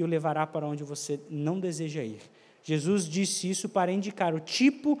vestirá e o levará para onde você não deseja ir. Jesus disse isso para indicar o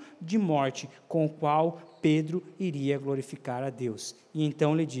tipo de morte com o qual Pedro iria glorificar a Deus. E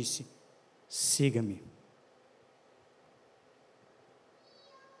então lhe disse, siga-me.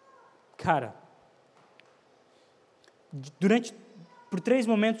 Cara, por 3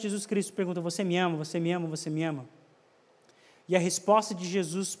 momentos, Jesus Cristo pergunta, você me ama, você me ama, você me ama? E a resposta de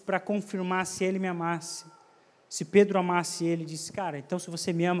Jesus para confirmar se ele me amasse, se Pedro amasse ele, disse, cara, então se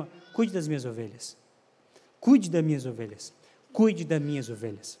você me ama, cuide das minhas ovelhas. Cuide das minhas ovelhas. Cuide das minhas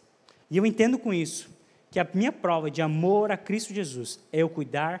ovelhas. E eu entendo com isso, que a minha prova de amor a Cristo Jesus é eu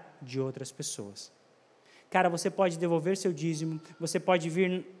cuidar de outras pessoas. Cara, você pode devolver seu dízimo, você pode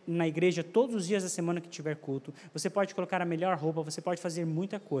vir na igreja todos os dias da semana que tiver culto, você pode colocar a melhor roupa, você pode fazer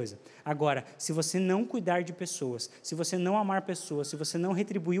muita coisa. Agora, se você não cuidar de pessoas, se você não amar pessoas, se você não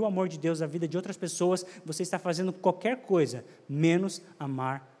retribuir o amor de Deus à vida de outras pessoas, você está fazendo qualquer coisa, menos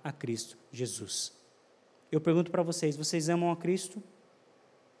amar a Cristo Jesus. Eu pergunto para vocês amam a Cristo?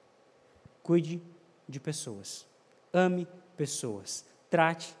 Cuide de pessoas. Ame pessoas.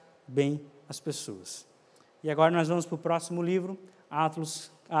 Trate bem as pessoas. E agora nós vamos para o próximo livro, Atos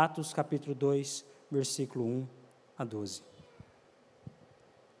capítulo 2, versículo 1 a 12.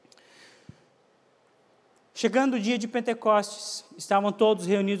 Chegando o dia de Pentecostes, estavam todos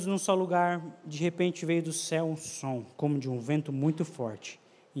reunidos num só lugar. De repente veio do céu um som, como de um vento muito forte,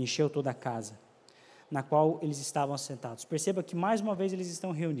 e encheu toda a casa, na qual eles estavam assentados. Perceba que mais uma vez eles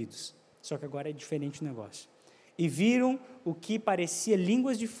estão reunidos, só que agora é diferente o negócio. E viram o que parecia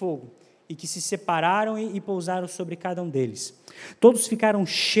línguas de fogo, e que se separaram e pousaram sobre cada um deles. Todos ficaram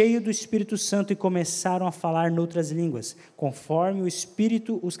cheios do Espírito Santo e começaram a falar noutras línguas, conforme o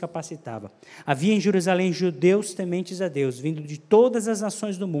Espírito os capacitava. Havia em Jerusalém judeus tementes a Deus, vindo de todas as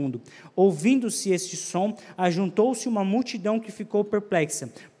nações do mundo. Ouvindo-se este som, ajuntou-se uma multidão que ficou perplexa,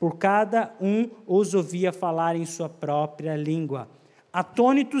 por cada um os ouvia falar em sua própria língua.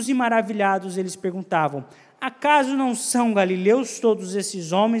 Atônitos e maravilhados, eles perguntavam: acaso não são galileus todos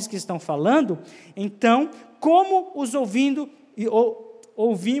esses homens que estão falando? Então, como os ouvimos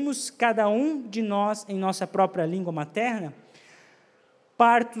cada um de nós em nossa própria língua materna?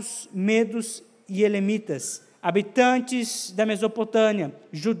 Partos, medos e elemitas, habitantes da Mesopotâmia,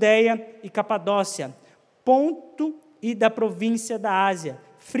 Judeia e Capadócia, Ponto e da província da Ásia,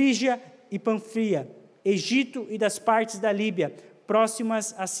 Frígia e Panfria, Egito e das partes da Líbia,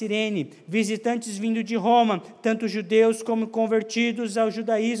 próximas a Cirene, visitantes vindo de Roma, tanto judeus como convertidos ao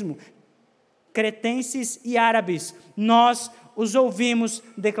judaísmo, cretenses e árabes, nós os ouvimos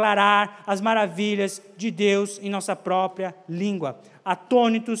declarar as maravilhas de Deus em nossa própria língua.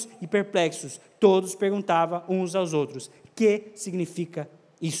 Atônitos e perplexos, todos perguntavam uns aos outros: que significa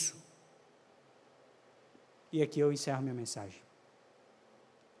isso? E aqui eu encerro minha mensagem.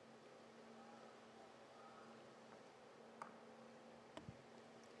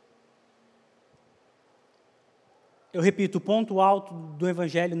 Eu repito, o ponto alto do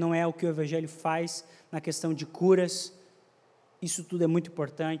Evangelho não é o que o Evangelho faz na questão de curas. Isso tudo é muito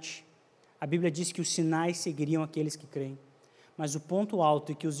importante. A Bíblia diz que os sinais seguiriam aqueles que creem. Mas o ponto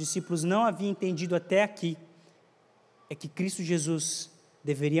alto, e que os discípulos não haviam entendido até aqui, é que Cristo Jesus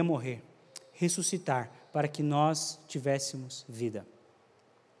deveria morrer, ressuscitar, para que nós tivéssemos vida.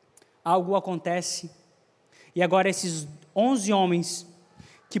 Algo acontece, e agora esses 11 homens,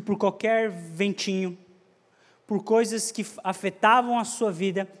 que por qualquer ventinho, por coisas que afetavam a sua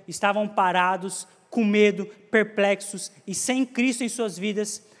vida, estavam parados, com medo, perplexos e sem Cristo em suas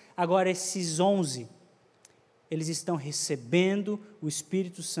vidas. Agora esses 11, eles estão recebendo o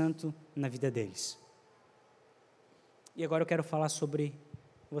Espírito Santo na vida deles. E agora eu quero falar sobre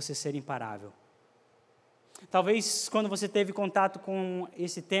você ser imparável. Talvez quando você teve contato com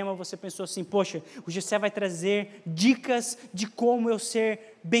esse tema, você pensou assim: poxa, o Gessé vai trazer dicas de como eu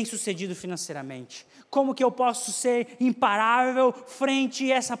ser bem-sucedido financeiramente. Como que eu posso ser imparável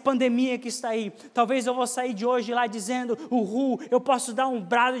frente a essa pandemia que está aí? Talvez eu vou sair de hoje lá dizendo: eu posso dar um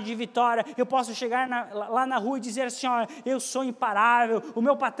brado de vitória, eu posso chegar lá na rua e dizer assim: olha, eu sou imparável, o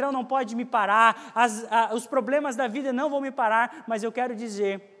meu patrão não pode me parar, os problemas da vida não vão me parar. Mas eu quero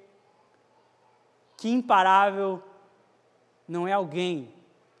dizer que imparável não é alguém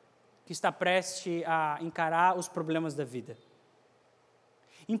que está prestes a encarar os problemas da vida.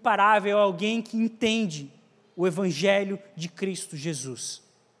 Imparável é alguém que entende o Evangelho de Cristo Jesus.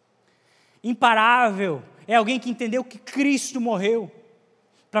 Imparável é alguém que entendeu que Cristo morreu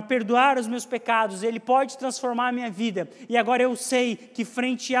para perdoar os meus pecados. Ele pode transformar a minha vida. E agora eu sei que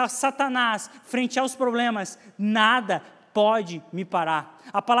frente a Satanás, frente aos problemas, nada pode me parar.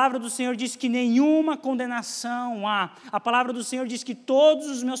 A palavra do Senhor diz que nenhuma condenação há. A palavra do Senhor diz que todos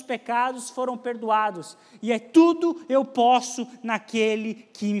os meus pecados foram perdoados. E é tudo eu posso naquele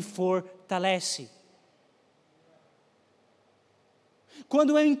que me fortalece.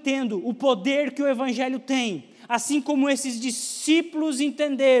 Quando eu entendo o poder que o Evangelho tem, assim como esses discípulos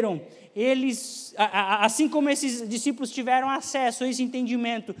entenderam, assim como esses discípulos tiveram acesso a esse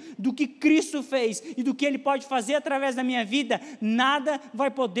entendimento do que Cristo fez e do que Ele pode fazer através da minha vida, nada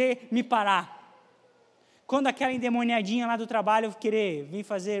vai poder me parar. Quando aquela endemoniadinha lá do trabalho querer vir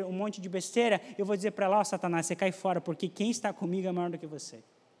fazer um monte de besteira, eu vou dizer para ela: ó, Satanás, você cai fora, porque quem está comigo é maior do que você.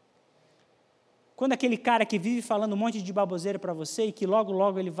 Quando aquele cara que vive falando um monte de baboseira para você e que logo,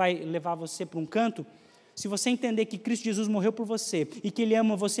 logo ele vai levar você para um canto, se você entender que Cristo Jesus morreu por você e que Ele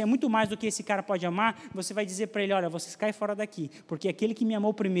ama você muito mais do que esse cara pode amar, você vai dizer para ele: olha, você cai fora daqui, porque aquele que me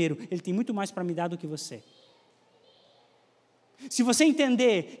amou primeiro, Ele tem muito mais para me dar do que você. Se você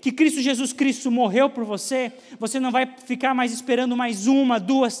entender que Cristo Jesus Cristo morreu por você, você não vai ficar mais esperando mais 1,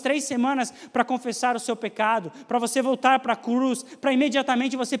 2, 3 semanas para confessar o seu pecado, para você voltar para a cruz, para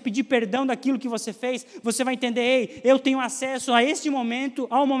imediatamente você pedir perdão daquilo que você fez. Você vai entender: ei, eu tenho acesso a este momento,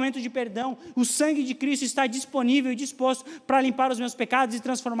 ao momento de perdão. O sangue de Cristo está disponível e disposto para limpar os meus pecados e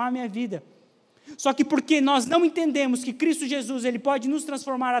transformar a minha vida. Só que porque nós não entendemos que Cristo Jesus, Ele pode nos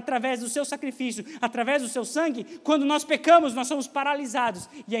transformar através do seu sacrifício, através do seu sangue, quando nós pecamos, nós somos paralisados,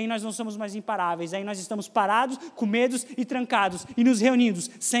 e aí nós não somos mais imparáveis, aí nós estamos parados, com medos e trancados, e nos reunidos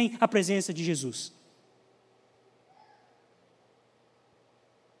sem a presença de Jesus.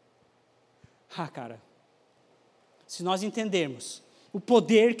 Cara, se nós entendermos o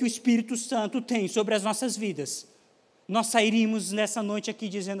poder que o Espírito Santo tem sobre as nossas vidas, nós sairíamos nessa noite aqui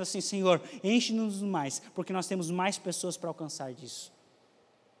dizendo assim: Senhor, enche-nos mais, porque nós temos mais pessoas para alcançar disso.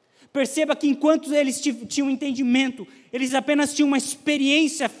 Perceba que enquanto eles tinham entendimento, eles apenas tinham uma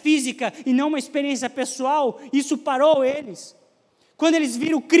experiência física e não uma experiência pessoal, isso parou eles. Quando eles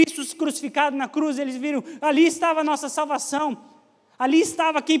viram Cristo crucificado na cruz, eles viram, ali estava a nossa salvação. Ali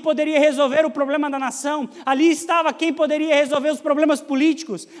estava quem poderia resolver o problema da nação. Ali estava quem poderia resolver os problemas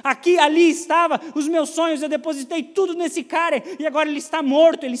políticos. Ali estava os meus sonhos. Eu depositei tudo nesse cara e agora ele está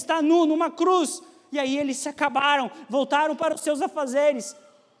morto, ele está nu, numa cruz. E aí eles se acabaram, voltaram para os seus afazeres.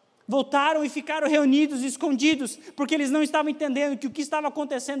 Voltaram e ficaram reunidos, escondidos, porque eles não estavam entendendo que o que estava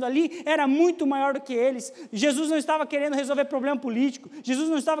acontecendo ali era muito maior do que eles. Jesus não estava querendo resolver problema político, Jesus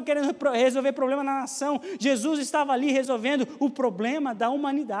não estava querendo resolver problema na nação, Jesus estava ali resolvendo o problema da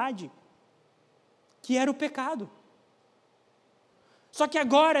humanidade, que era o pecado. Só que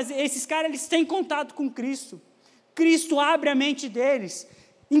agora, esses caras, eles têm contato com Cristo. Cristo abre a mente deles,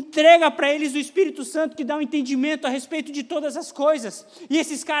 entrega para eles o Espírito Santo que dá um entendimento a respeito de todas as coisas. E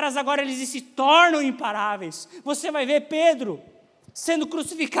esses caras agora eles se tornam imparáveis. Você vai ver Pedro sendo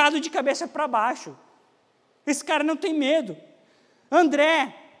crucificado de cabeça para baixo. Esse cara não tem medo.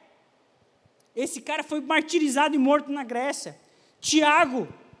 André, esse cara foi martirizado e morto na Grécia. Tiago,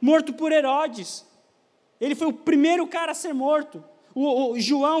 morto por Herodes. Ele foi o primeiro cara a ser morto. O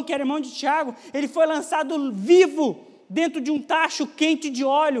João, que era irmão de Tiago, ele foi lançado vivo dentro de um tacho quente de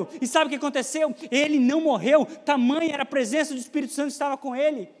óleo. E sabe o que aconteceu? Ele não morreu, tamanha era a presença do Espírito Santo que estava com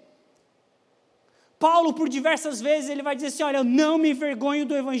ele. Paulo, por diversas vezes, ele vai dizer assim: olha, eu não me envergonho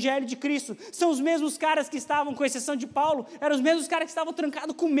do Evangelho de Cristo. São os mesmos caras que estavam, com exceção de Paulo, eram os mesmos caras que estavam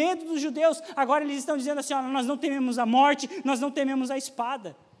trancados com medo dos judeus. Agora eles estão dizendo assim: olha, nós não tememos a morte, nós não tememos a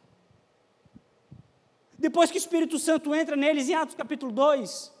espada. Depois que o Espírito Santo entra neles, em Atos capítulo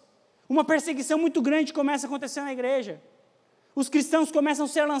 2, uma perseguição muito grande começa a acontecer na igreja. Os cristãos começam a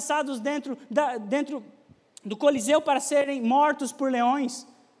ser lançados dentro do Coliseu para serem mortos por leões.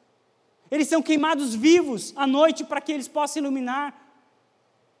 Eles são queimados vivos à noite para que eles possam iluminar.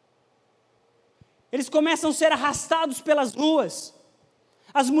 Eles começam a ser arrastados pelas ruas.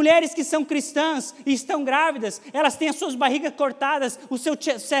 As mulheres que são cristãs e estão grávidas, elas têm as suas barrigas cortadas, o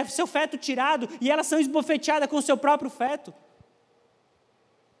seu feto tirado, e elas são esbofeteadas com o seu próprio feto.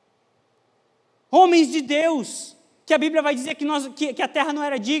 Homens de Deus, que a Bíblia vai dizer que a terra não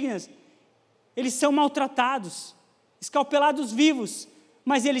era digna, eles são maltratados, escalpelados vivos,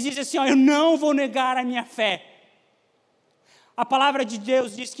 mas eles dizem assim: ó, eu não vou negar a minha fé. A palavra de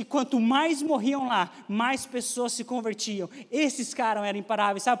Deus diz que quanto mais morriam lá, mais pessoas se convertiam. Esses caras eram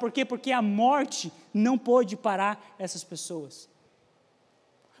imparáveis, sabe por quê? Porque a morte não pôde parar essas pessoas.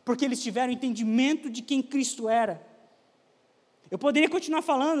 Porque eles tiveram entendimento de quem Cristo era. Eu poderia continuar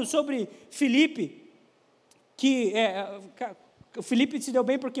falando sobre Filipe, que o Filipe se deu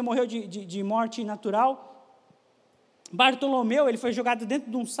bem porque morreu de morte natural. Bartolomeu, ele foi jogado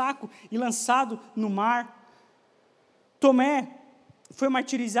dentro de um saco e lançado no mar. Tomé foi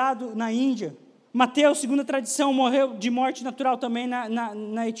martirizado na Índia. Mateus, segundo a tradição, morreu de morte natural também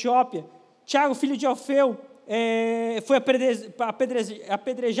na Etiópia. Tiago, filho de Alfeu, foi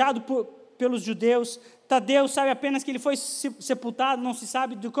apedrejado pelos judeus. Tadeu sabe apenas que ele foi sepultado, não se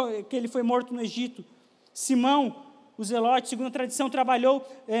sabe que ele foi morto no Egito. Simão, o Zelote, segundo a tradição, trabalhou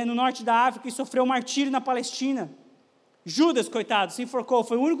no norte da África e sofreu martírio na Palestina. Judas, coitado, se enforcou,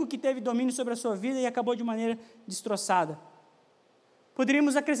 foi o único que teve domínio sobre a sua vida e acabou de maneira destroçada.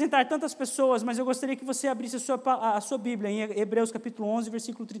 Poderíamos acrescentar tantas pessoas, mas eu gostaria que você abrisse a sua Bíblia em Hebreus capítulo 11,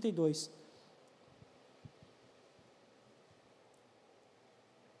 versículo 32.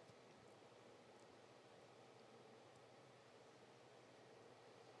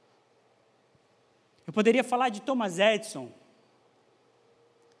 Eu poderia falar de Thomas Edison,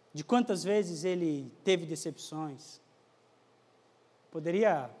 de quantas vezes ele teve decepções.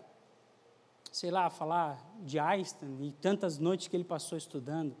 Poderia, sei lá, falar de Einstein e tantas noites que ele passou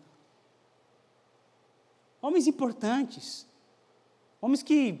estudando. Homens importantes, homens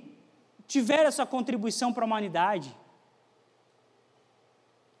que tiveram essa contribuição para a humanidade.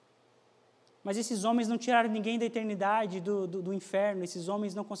 Mas esses homens não tiraram ninguém da eternidade, do inferno. Esses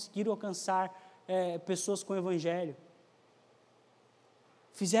homens não conseguiram alcançar pessoas com o Evangelho.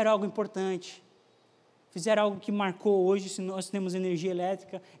 Fizeram algo importante. fizeram algo que marcou hoje, se nós temos energia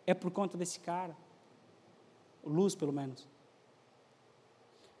elétrica, é por conta desse cara. Luz, pelo menos.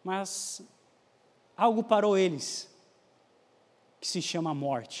 Mas algo parou eles, que se chama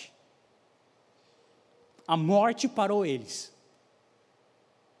morte. A morte parou eles.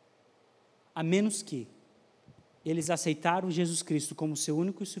 A menos que eles aceitaram Jesus Cristo como seu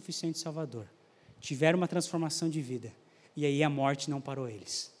único e suficiente Salvador. Tiveram uma transformação de vida. E aí a morte não parou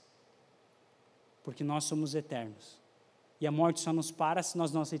eles. Porque nós somos eternos. E a morte só nos para se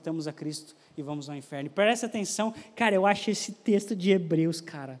nós não aceitamos a Cristo e vamos ao inferno. E presta atenção, cara, eu acho esse texto de Hebreus,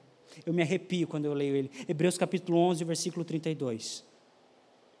 cara, eu me arrepio quando eu leio ele. Hebreus capítulo 11, versículo 32.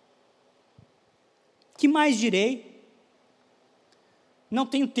 Que mais direi? Não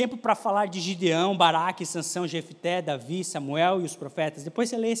tenho tempo para falar de Gideão, Baraque, Sansão, Jefté, Davi, Samuel e os profetas. Depois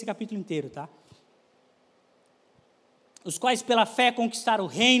você lê esse capítulo inteiro, tá? Os quais pela fé conquistaram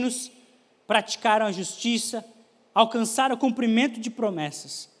reinos, praticaram a justiça, alcançaram o cumprimento de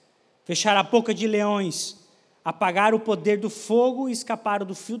promessas, fecharam a boca de leões, apagaram o poder do fogo e escaparam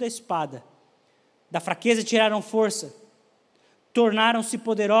do fio da espada. Da fraqueza tiraram força, tornaram-se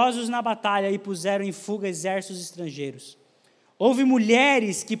poderosos na batalha e puseram em fuga exércitos estrangeiros. Houve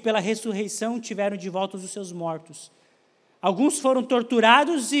mulheres que pela ressurreição tiveram de volta os seus mortos. Alguns foram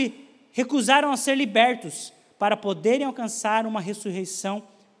torturados e recusaram a ser libertos para poderem alcançar uma ressurreição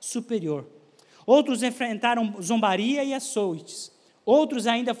superior. Outros enfrentaram zombaria e açoites. Outros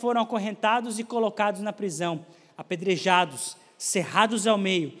ainda foram acorrentados e colocados na prisão, apedrejados, cerrados ao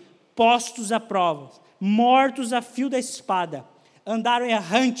meio, postos à prova, mortos a fio da espada. Andaram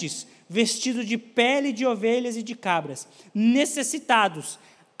errantes, vestidos de pele de ovelhas e de cabras, necessitados,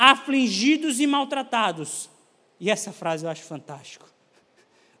 afligidos e maltratados. E essa frase eu acho fantástico.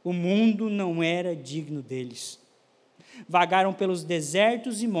 O mundo não era digno deles. Vagaram pelos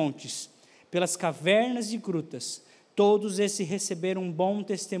desertos e montes, pelas cavernas e grutas. Todos esses receberam um bom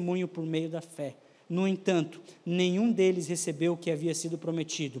testemunho por meio da fé. No entanto, nenhum deles recebeu o que havia sido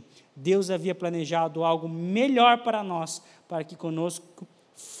prometido. Deus havia planejado algo melhor para nós, para que conosco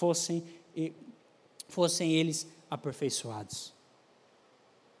fossem eles aperfeiçoados.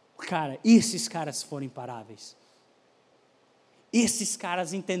 Cara, esses caras foram imparáveis. Esses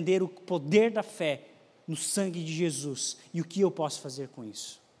caras entenderam o poder da fé no sangue de Jesus e o que eu posso fazer com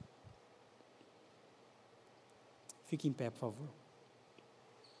isso. Fique em pé, por favor.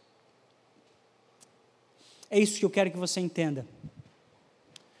 É isso que eu quero que você entenda.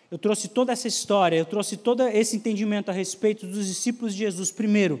 Eu trouxe toda essa história, eu trouxe todo esse entendimento a respeito dos discípulos de Jesus,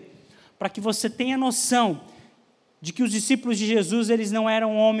 primeiro, para que você tenha noção de que os discípulos de Jesus, eles não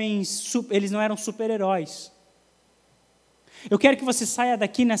eram super-heróis. Eu quero que você saia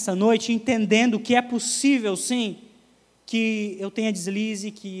daqui nessa noite entendendo que é possível, sim, que eu tenha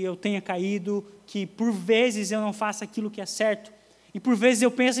deslize, que eu tenha caído, que por vezes eu não faça aquilo que é certo, e por vezes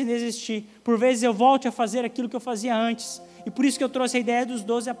eu penso em desistir, por vezes eu volte a fazer aquilo que eu fazia antes. E por isso que eu trouxe a ideia dos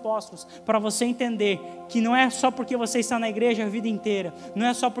 12 apóstolos, para você entender que não é só porque você está na igreja a vida inteira, não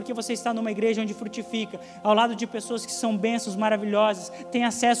é só porque você está numa igreja onde frutifica, ao lado de pessoas que são bênçãos maravilhosas, tem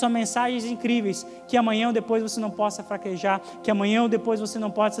acesso a mensagens incríveis, que amanhã ou depois você não possa fraquejar, que amanhã ou depois você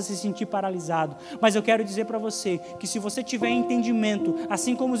não possa se sentir paralisado. Mas eu quero dizer para você, que se você tiver entendimento,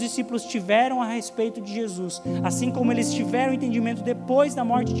 assim como os discípulos tiveram a respeito de Jesus, assim como eles tiveram entendimento depois da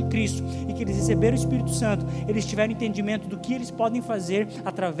morte de Cristo, e que eles receberam o Espírito Santo, eles tiveram entendimento do que eles podem fazer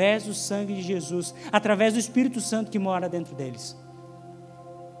através do sangue de Jesus, através do Espírito Santo que mora dentro deles.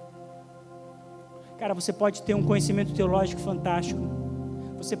 Cara, você pode ter um conhecimento teológico fantástico,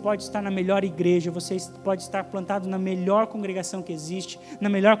 você pode estar na melhor igreja, você pode estar plantado na melhor congregação que existe, na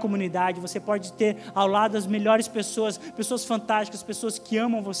melhor comunidade, você pode ter ao lado as melhores pessoas, pessoas fantásticas, pessoas que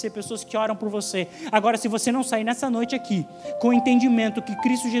amam você, pessoas que oram por você. Agora, se você não sair nessa noite aqui, com o entendimento que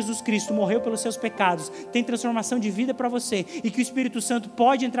Cristo Jesus Cristo morreu pelos seus pecados, tem transformação de vida para você, e que o Espírito Santo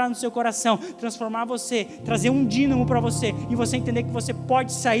pode entrar no seu coração, transformar você, trazer um dínamo para você, e você entender que você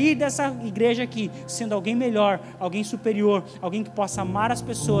pode sair dessa igreja aqui, sendo alguém melhor, alguém superior, alguém que possa amar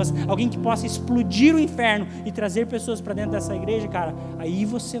as pessoas, alguém que possa explodir o inferno e trazer pessoas para dentro dessa igreja, cara, aí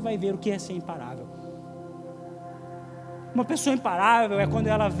você vai ver o que é ser imparável. Uma pessoa imparável é quando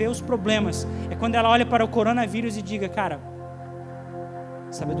ela vê os problemas, é quando ela olha para o coronavírus e diga, cara,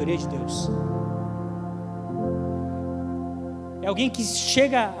 sabedoria de Deus. É alguém que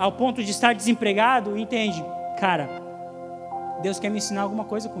chega ao ponto de estar desempregado e entende, cara, Deus quer me ensinar alguma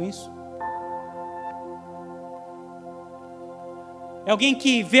coisa com isso. É alguém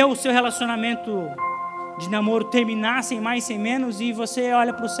que vê o seu relacionamento de namoro terminar sem mais, sem menos, e você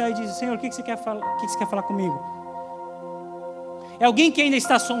olha para o céu e diz, Senhor, o que você quer falar comigo? É alguém que ainda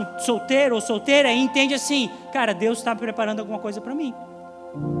está solteiro ou solteira e entende assim, cara, Deus está preparando alguma coisa para mim.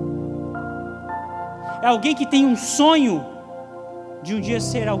 É alguém que tem um sonho de um dia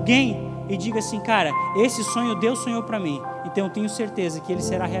ser alguém e diga assim, cara, esse sonho Deus sonhou para mim, então eu tenho certeza que ele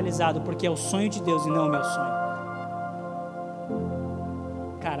será realizado, porque é o sonho de Deus e não o meu sonho.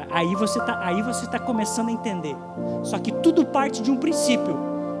 Cara, aí você tá começando a entender. Só que tudo parte de um princípio.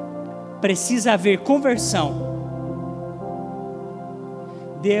 Precisa haver conversão.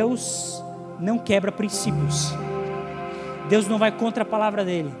 Deus não quebra princípios. Deus não vai contra a palavra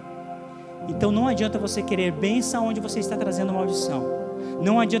dele. Então não adianta você querer bênção onde você está trazendo maldição.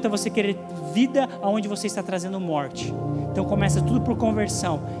 Não adianta você querer vida onde você está trazendo morte. Então começa tudo por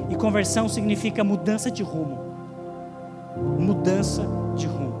conversão. E conversão significa mudança de rumo. Mudança de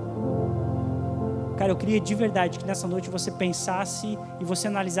rumo. Cara, eu queria de verdade que nessa noite você pensasse e você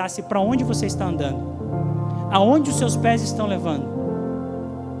analisasse para onde você está andando. Aonde os seus pés estão levando.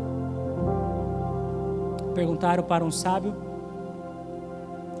 Perguntaram para um sábio: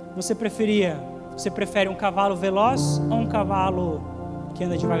 você prefere um cavalo veloz ou um cavalo que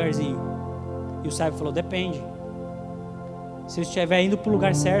anda devagarzinho? E o sábio falou: depende. Se eu estiver indo para o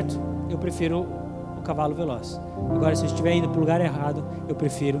lugar certo, eu prefiro o cavalo veloz. Agora, se eu estiver indo para o lugar errado, eu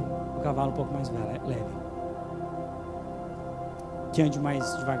prefiro o cavalo um pouco mais leve, que ande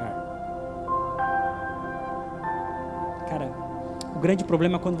mais devagar. Cara, o grande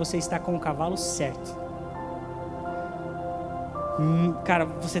problema é quando você está com o cavalo certo. Cara,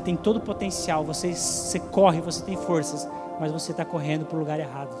 você tem todo o potencial, você corre, você tem forças, mas você está correndo para o lugar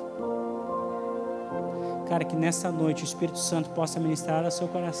errado. Cara, que nessa noite o Espírito Santo possa ministrar ao seu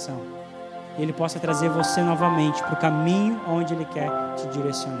coração, e Ele possa trazer você novamente para o caminho onde Ele quer te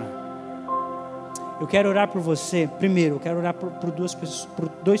direcionar. Eu quero orar por você. Primeiro, eu quero orar por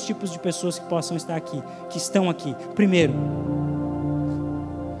dois tipos de pessoas que possam estar aqui, que estão aqui. Primeiro,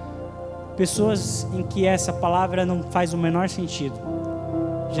 pessoas em que essa palavra não faz o menor sentido.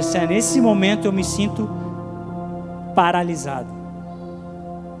 Já nesse momento eu me sinto paralisado.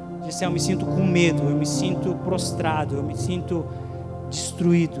 Já eu me sinto com medo, eu me sinto prostrado, eu me sinto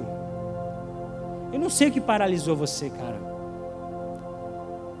destruído. Eu não sei o que paralisou você, cara.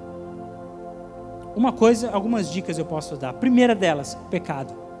 Algumas dicas eu posso dar. Primeira delas,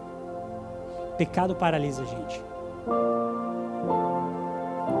 pecado. Pecado paralisa a gente.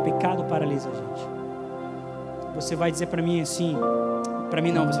 Pecado paralisa a gente. Você vai dizer para mim assim, para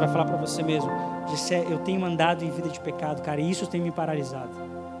mim não, você vai falar para você mesmo: eu tenho andado em vida de pecado, cara, e isso tem me paralisado.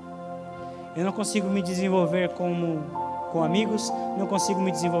 Eu não consigo me desenvolver com amigos, não consigo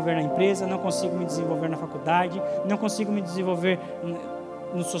me desenvolver na empresa, não consigo me desenvolver na faculdade, não consigo me desenvolver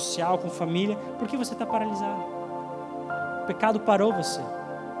no social, com família, porque você está paralisado. O pecado parou você.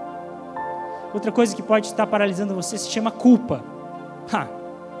 Outra coisa que pode estar paralisando você se chama culpa.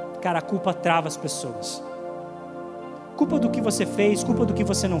 Cara, a culpa trava as pessoas. Culpa do que você fez, culpa do que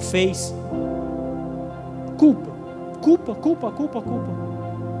você não fez. Culpa.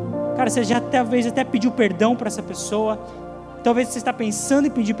 Cara, você já talvez até pediu perdão para essa pessoa. Talvez você está pensando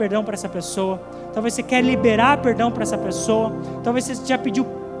em pedir perdão para essa pessoa. Talvez você quer liberar perdão para essa pessoa. Talvez você já pediu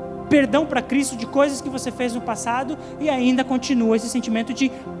perdão para Cristo de coisas que você fez no passado e ainda continua esse sentimento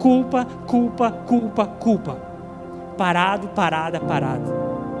de culpa. Parado.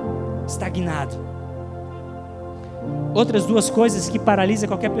 Estagnado. Outras duas coisas que paralisam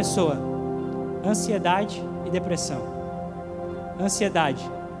qualquer pessoa: ansiedade e depressão. Ansiedade,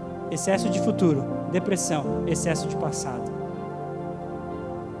 excesso de futuro. Depressão, excesso de passado.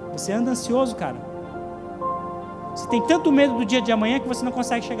 Você anda ansioso, cara. Você tem tanto medo do dia de amanhã que você não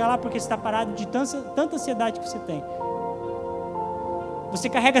consegue chegar lá porque você está parado de tanta ansiedade que você tem. Você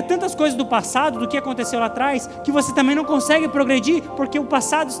carrega tantas coisas do passado, do que aconteceu lá atrás, que você também não consegue progredir porque o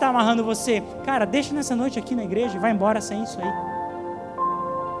passado está amarrando você. Cara, deixa nessa noite aqui na igreja e vai embora sem isso aí.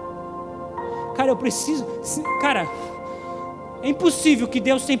 Cara, eu preciso... Cara, é impossível que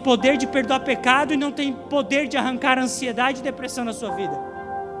Deus tem poder de perdoar pecado e não tem poder de arrancar ansiedade e depressão na sua vida.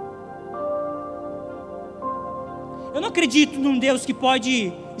 Eu não acredito num Deus que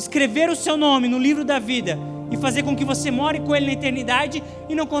pode escrever o seu nome no livro da vida e fazer com que você more com Ele na eternidade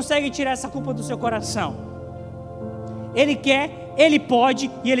e não consegue tirar essa culpa do seu coração. Ele quer, Ele pode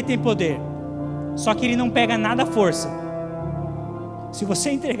e Ele tem poder. Só que Ele não pega nada à força. Se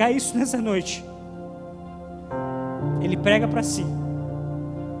você entregar isso nessa noite, Ele prega para si.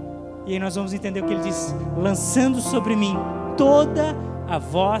 E aí nós vamos entender o que Ele diz: lançando sobre mim toda a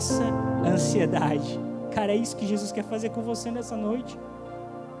vossa ansiedade. Cara, é isso que Jesus quer fazer com você nessa noite.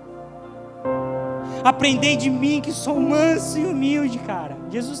 Aprendei de mim que sou manso e humilde, cara.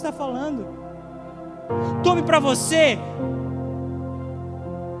 Jesus está falando. Tome para você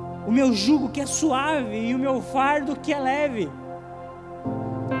o meu jugo que é suave e o meu fardo que é leve.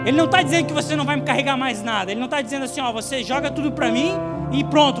 Ele não está dizendo que você não vai me carregar mais nada. Ele não está dizendo assim, ó, você joga tudo para mim e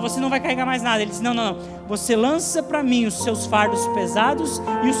pronto, você não vai carregar mais nada. Ele diz, não. Você lança para mim os seus fardos pesados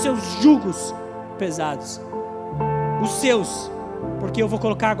e os seus jugos pesados. Os seus. Porque eu vou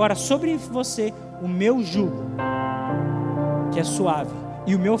colocar agora sobre você o meu jugo, que é suave,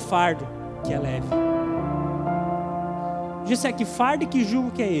 e o meu fardo, que é leve. Disse que fardo e que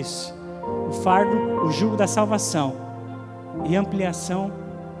jugo que é esse? O fardo, o jugo da salvação e ampliação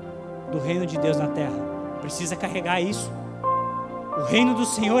do reino de Deus na terra. Precisa carregar isso. O reino do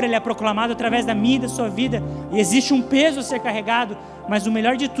Senhor, ele é proclamado através da minha e da sua vida, e existe um peso a ser carregado, mas o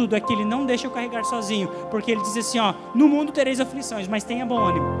melhor de tudo é que ele não deixa eu carregar sozinho, porque ele diz assim, ó, no mundo tereis aflições, mas tenha bom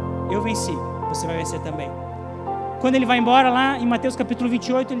ânimo, eu venci, você vai vencer também. Quando ele vai embora lá em Mateus capítulo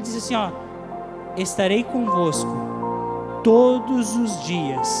 28, ele diz assim, ó, estarei convosco todos os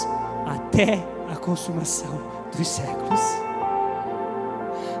dias, até a consumação dos séculos.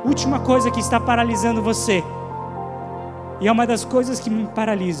 Última coisa que está paralisando você, e é uma das coisas que me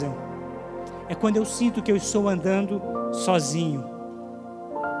paralisam, é quando eu sinto que eu estou andando sozinho.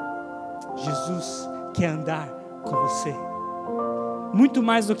 Jesus quer andar com você. Muito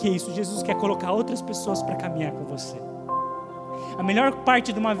mais do que isso, Jesus quer colocar outras pessoas para caminhar com você. A melhor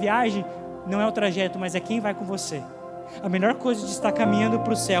parte de uma viagem não é o trajeto, mas é quem vai com você. A melhor coisa de estar caminhando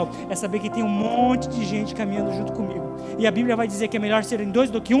para o céu é saber que tem um monte de gente caminhando junto comigo. E a Bíblia vai dizer que é melhor serem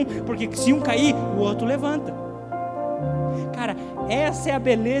dois do que um, porque se um cair, o outro levanta. Cara, essa é a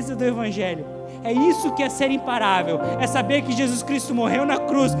beleza do Evangelho. É isso que é ser imparável. É saber que Jesus Cristo morreu na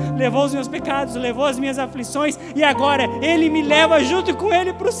cruz, levou os meus pecados, levou as minhas aflições, e agora Ele me leva junto com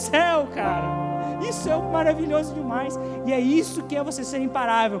Ele para o céu, cara. Isso é maravilhoso demais. E é isso que é você ser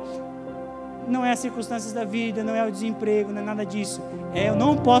imparável. Não é as circunstâncias da vida, não é o desemprego, não é nada disso. Eu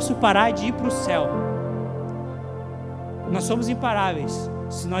não posso parar de ir para o céu. Nós somos imparáveis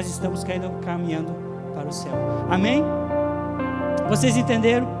se nós estamos caminhando para o céu. Amém? Vocês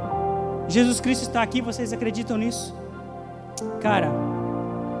entenderam? Jesus Cristo está aqui, vocês acreditam nisso? Cara,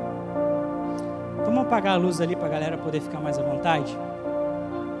 vamos apagar a luz ali para a galera poder ficar mais à vontade?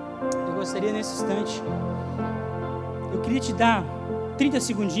 Eu gostaria nesse instante, eu queria te dar 30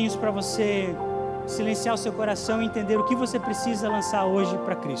 segundinhos para você silenciar o seu coração e entender o que você precisa lançar hoje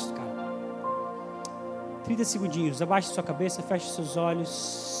para Cristo, cara. 30 segundinhos, abaixe sua cabeça, feche seus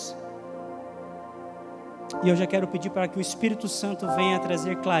olhos. E eu já quero pedir para que o Espírito Santo venha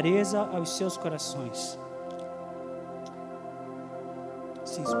trazer clareza aos seus corações.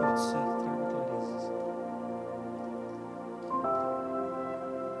 Sim, Espírito Santo, traga clareza.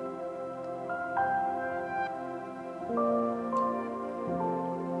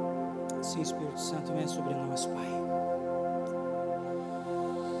 Sim, Espírito Santo, venha sobre nós, Pai.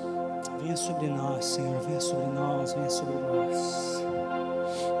 Venha sobre nós, Senhor, venha sobre nós, venha sobre nós.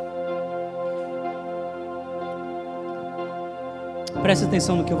 Presta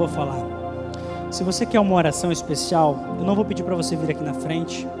atenção no que eu vou falar. Se você quer uma oração especial, eu não vou pedir para você vir aqui na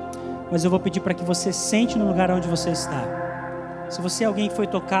frente, mas eu vou pedir para que você sente no lugar onde você está. Se você é alguém que foi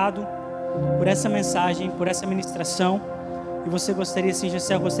tocado por essa mensagem, por essa ministração, e você gostaria, sim,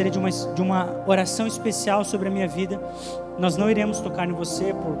 Gessé, eu gostaria de uma oração especial sobre a minha vida, nós não iremos tocar em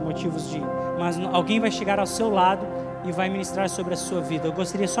você por motivos de... mas alguém vai chegar ao seu lado e vai ministrar sobre a sua vida. Eu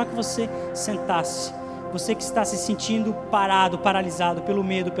gostaria só que você sentasse. Você que está se sentindo parado, paralisado pelo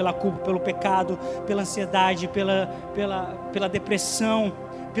medo, pela culpa, pelo pecado, pela ansiedade, pela depressão,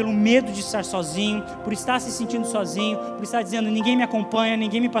 pelo medo de estar sozinho, por estar se sentindo sozinho, por estar dizendo, ninguém me acompanha,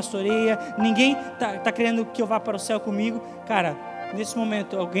 ninguém me pastoreia, ninguém está querendo que eu vá para o céu comigo. Cara, nesse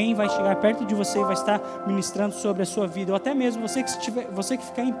momento, alguém vai chegar perto de você e vai estar ministrando sobre a sua vida, ou até mesmo você que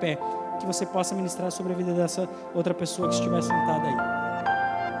ficar em pé, que você possa ministrar sobre a vida dessa outra pessoa que estiver sentada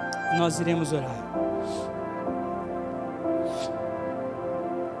aí. Nós iremos orar.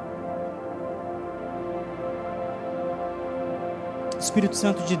 Espírito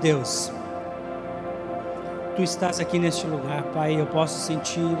Santo de Deus, Tu estás aqui neste lugar, Pai, eu posso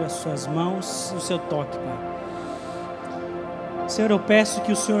sentir as Suas mãos, o Seu toque, Pai. Senhor, eu peço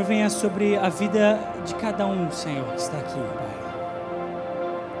que o Senhor venha sobre a vida de cada um, Senhor, que está aqui, Pai.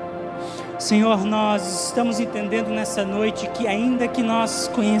 Senhor, nós estamos entendendo nessa noite que ainda que nós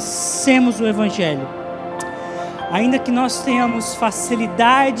conhecemos o Evangelho, ainda que nós tenhamos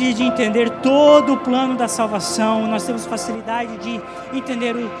facilidade de entender todo o plano da salvação, nós temos facilidade de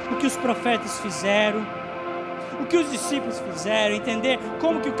entender o que os profetas fizeram, o que os discípulos fizeram, entender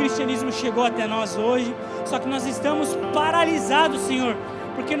como que o cristianismo chegou até nós hoje, só que nós estamos paralisados, Senhor,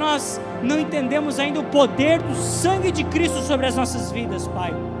 porque nós não entendemos ainda o poder do sangue de Cristo sobre as nossas vidas,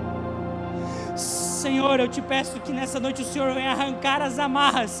 Pai. Senhor, eu te peço que nessa noite o Senhor venha arrancar as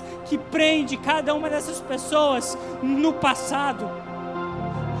amarras que prende cada uma dessas pessoas no passado.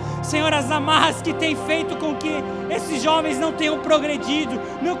 Senhor, as amarras que têm feito com que esses jovens não tenham progredido,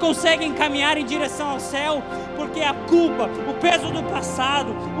 não conseguem caminhar em direção ao céu, porque a culpa, o peso do passado,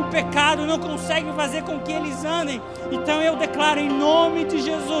 o pecado não conseguem fazer com que eles andem. Então eu declaro em nome de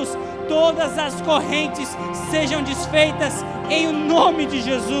Jesus, todas as correntes sejam desfeitas em nome de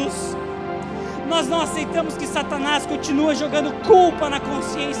Jesus. Nós não aceitamos que Satanás continue jogando culpa na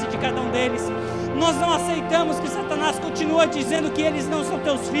consciência de cada um deles. Nós não aceitamos que Satanás continue dizendo que eles não são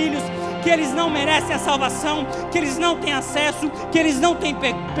teus filhos, que eles não merecem a salvação, que eles não têm acesso, que eles não têm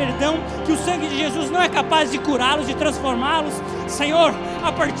perdão, que o sangue de Jesus não é capaz de curá-los, de transformá-los. Senhor,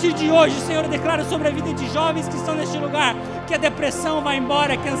 a partir de hoje, Senhor, eu declaro sobre a vida de jovens que estão neste lugar, que a depressão vai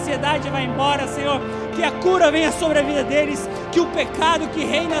embora, que a ansiedade vai embora, Senhor, que a cura venha sobre a vida deles, que o pecado que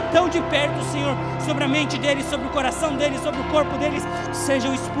reina tão de perto, Senhor, sobre a mente deles, sobre o coração deles, sobre o corpo deles,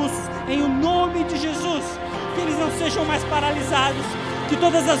 sejam expulsos em o nome de Jesus, que eles não sejam mais paralisados, que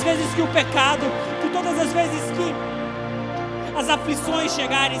todas as vezes que o pecado, que todas as vezes que as aflições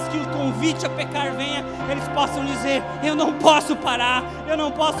chegarem, que o convite a pecar venha, eles possam dizer: eu não posso parar,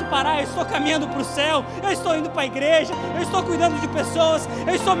 eu estou caminhando para o céu, eu estou indo para a igreja, eu estou cuidando de pessoas,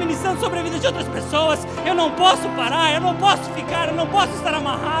 eu estou ministrando sobre a vida de outras pessoas, eu não posso parar, eu não posso ficar, eu não posso estar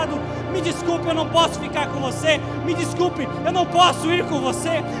amarrado. Me desculpe, eu não posso ficar com você. Me desculpe, eu não posso ir com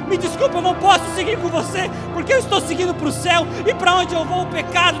você. Me desculpe, eu não posso seguir com você, porque eu estou seguindo para o céu, e para onde eu vou o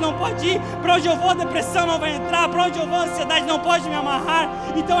pecado não pode ir, para onde eu vou a depressão não vai entrar, para onde eu vou a ansiedade não pode me amarrar.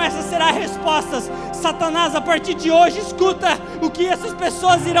 Então essa será a resposta. Satanás, a partir de hoje, escuta o que essas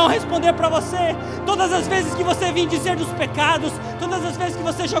pessoas irão responder para você. Todas as vezes que você vir dizer dos pecados, todas as vezes que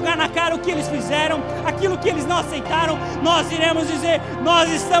você jogar na cara o que eles fizeram, aquilo que eles não aceitaram, nós iremos dizer: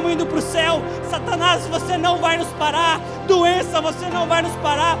 nós estamos indo para o céu. Satanás, você não vai nos parar. Doença, você não vai nos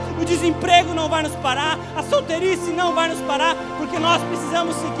parar. O desemprego não vai nos parar. A solteirice não vai nos parar, porque nós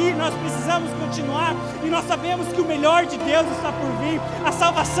precisamos seguir, nós precisamos continuar, e nós sabemos que o melhor de Deus está por vir. A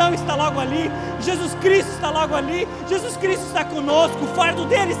salvação está logo ali, Jesus Cristo está logo ali, Jesus Cristo está conosco, o fardo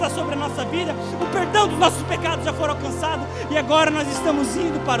dele está sobre a nossa vida, o perdão dos nossos pecados já foram alcançados, e agora nós estamos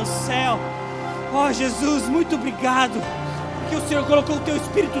indo para o céu. Oh Jesus, muito obrigado, que o Senhor colocou o Teu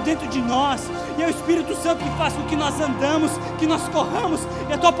Espírito dentro de nós, e é o Espírito Santo que faz com que nós andamos, que nós corramos,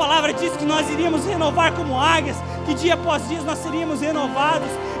 e a Tua Palavra diz que nós iríamos renovar como águias, que dia após dia nós seríamos renovados,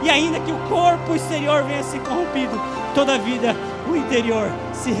 e ainda que o corpo exterior venha a ser corrompido, toda a vida, o interior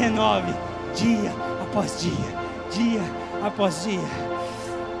se renove, dia após dia, dia após dia.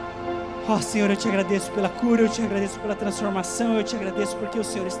 Ó Senhor, eu te agradeço pela cura, eu te agradeço pela transformação, eu te agradeço porque o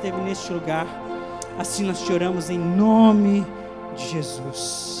Senhor esteve neste lugar. Assim nós te oramos em nome de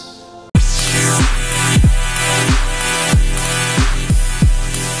Jesus.